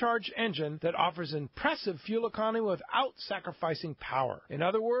turbocharged engine that offers impressive fuel economy without sacrificing power. In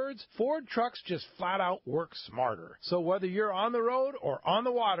other words, Ford trucks just flat out work smarter. So whether you're on the road or on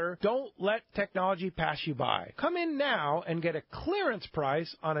the water, don't let technology pass you by. Come in now and get a clearance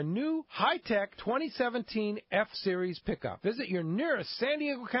price on a new high-tech 2017 F-Series pickup. Visit your nearest San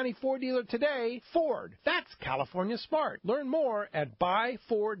Diego County Ford dealer today. Ford, that's California smart. Learn more at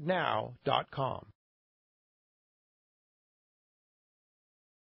buyfordnow.com.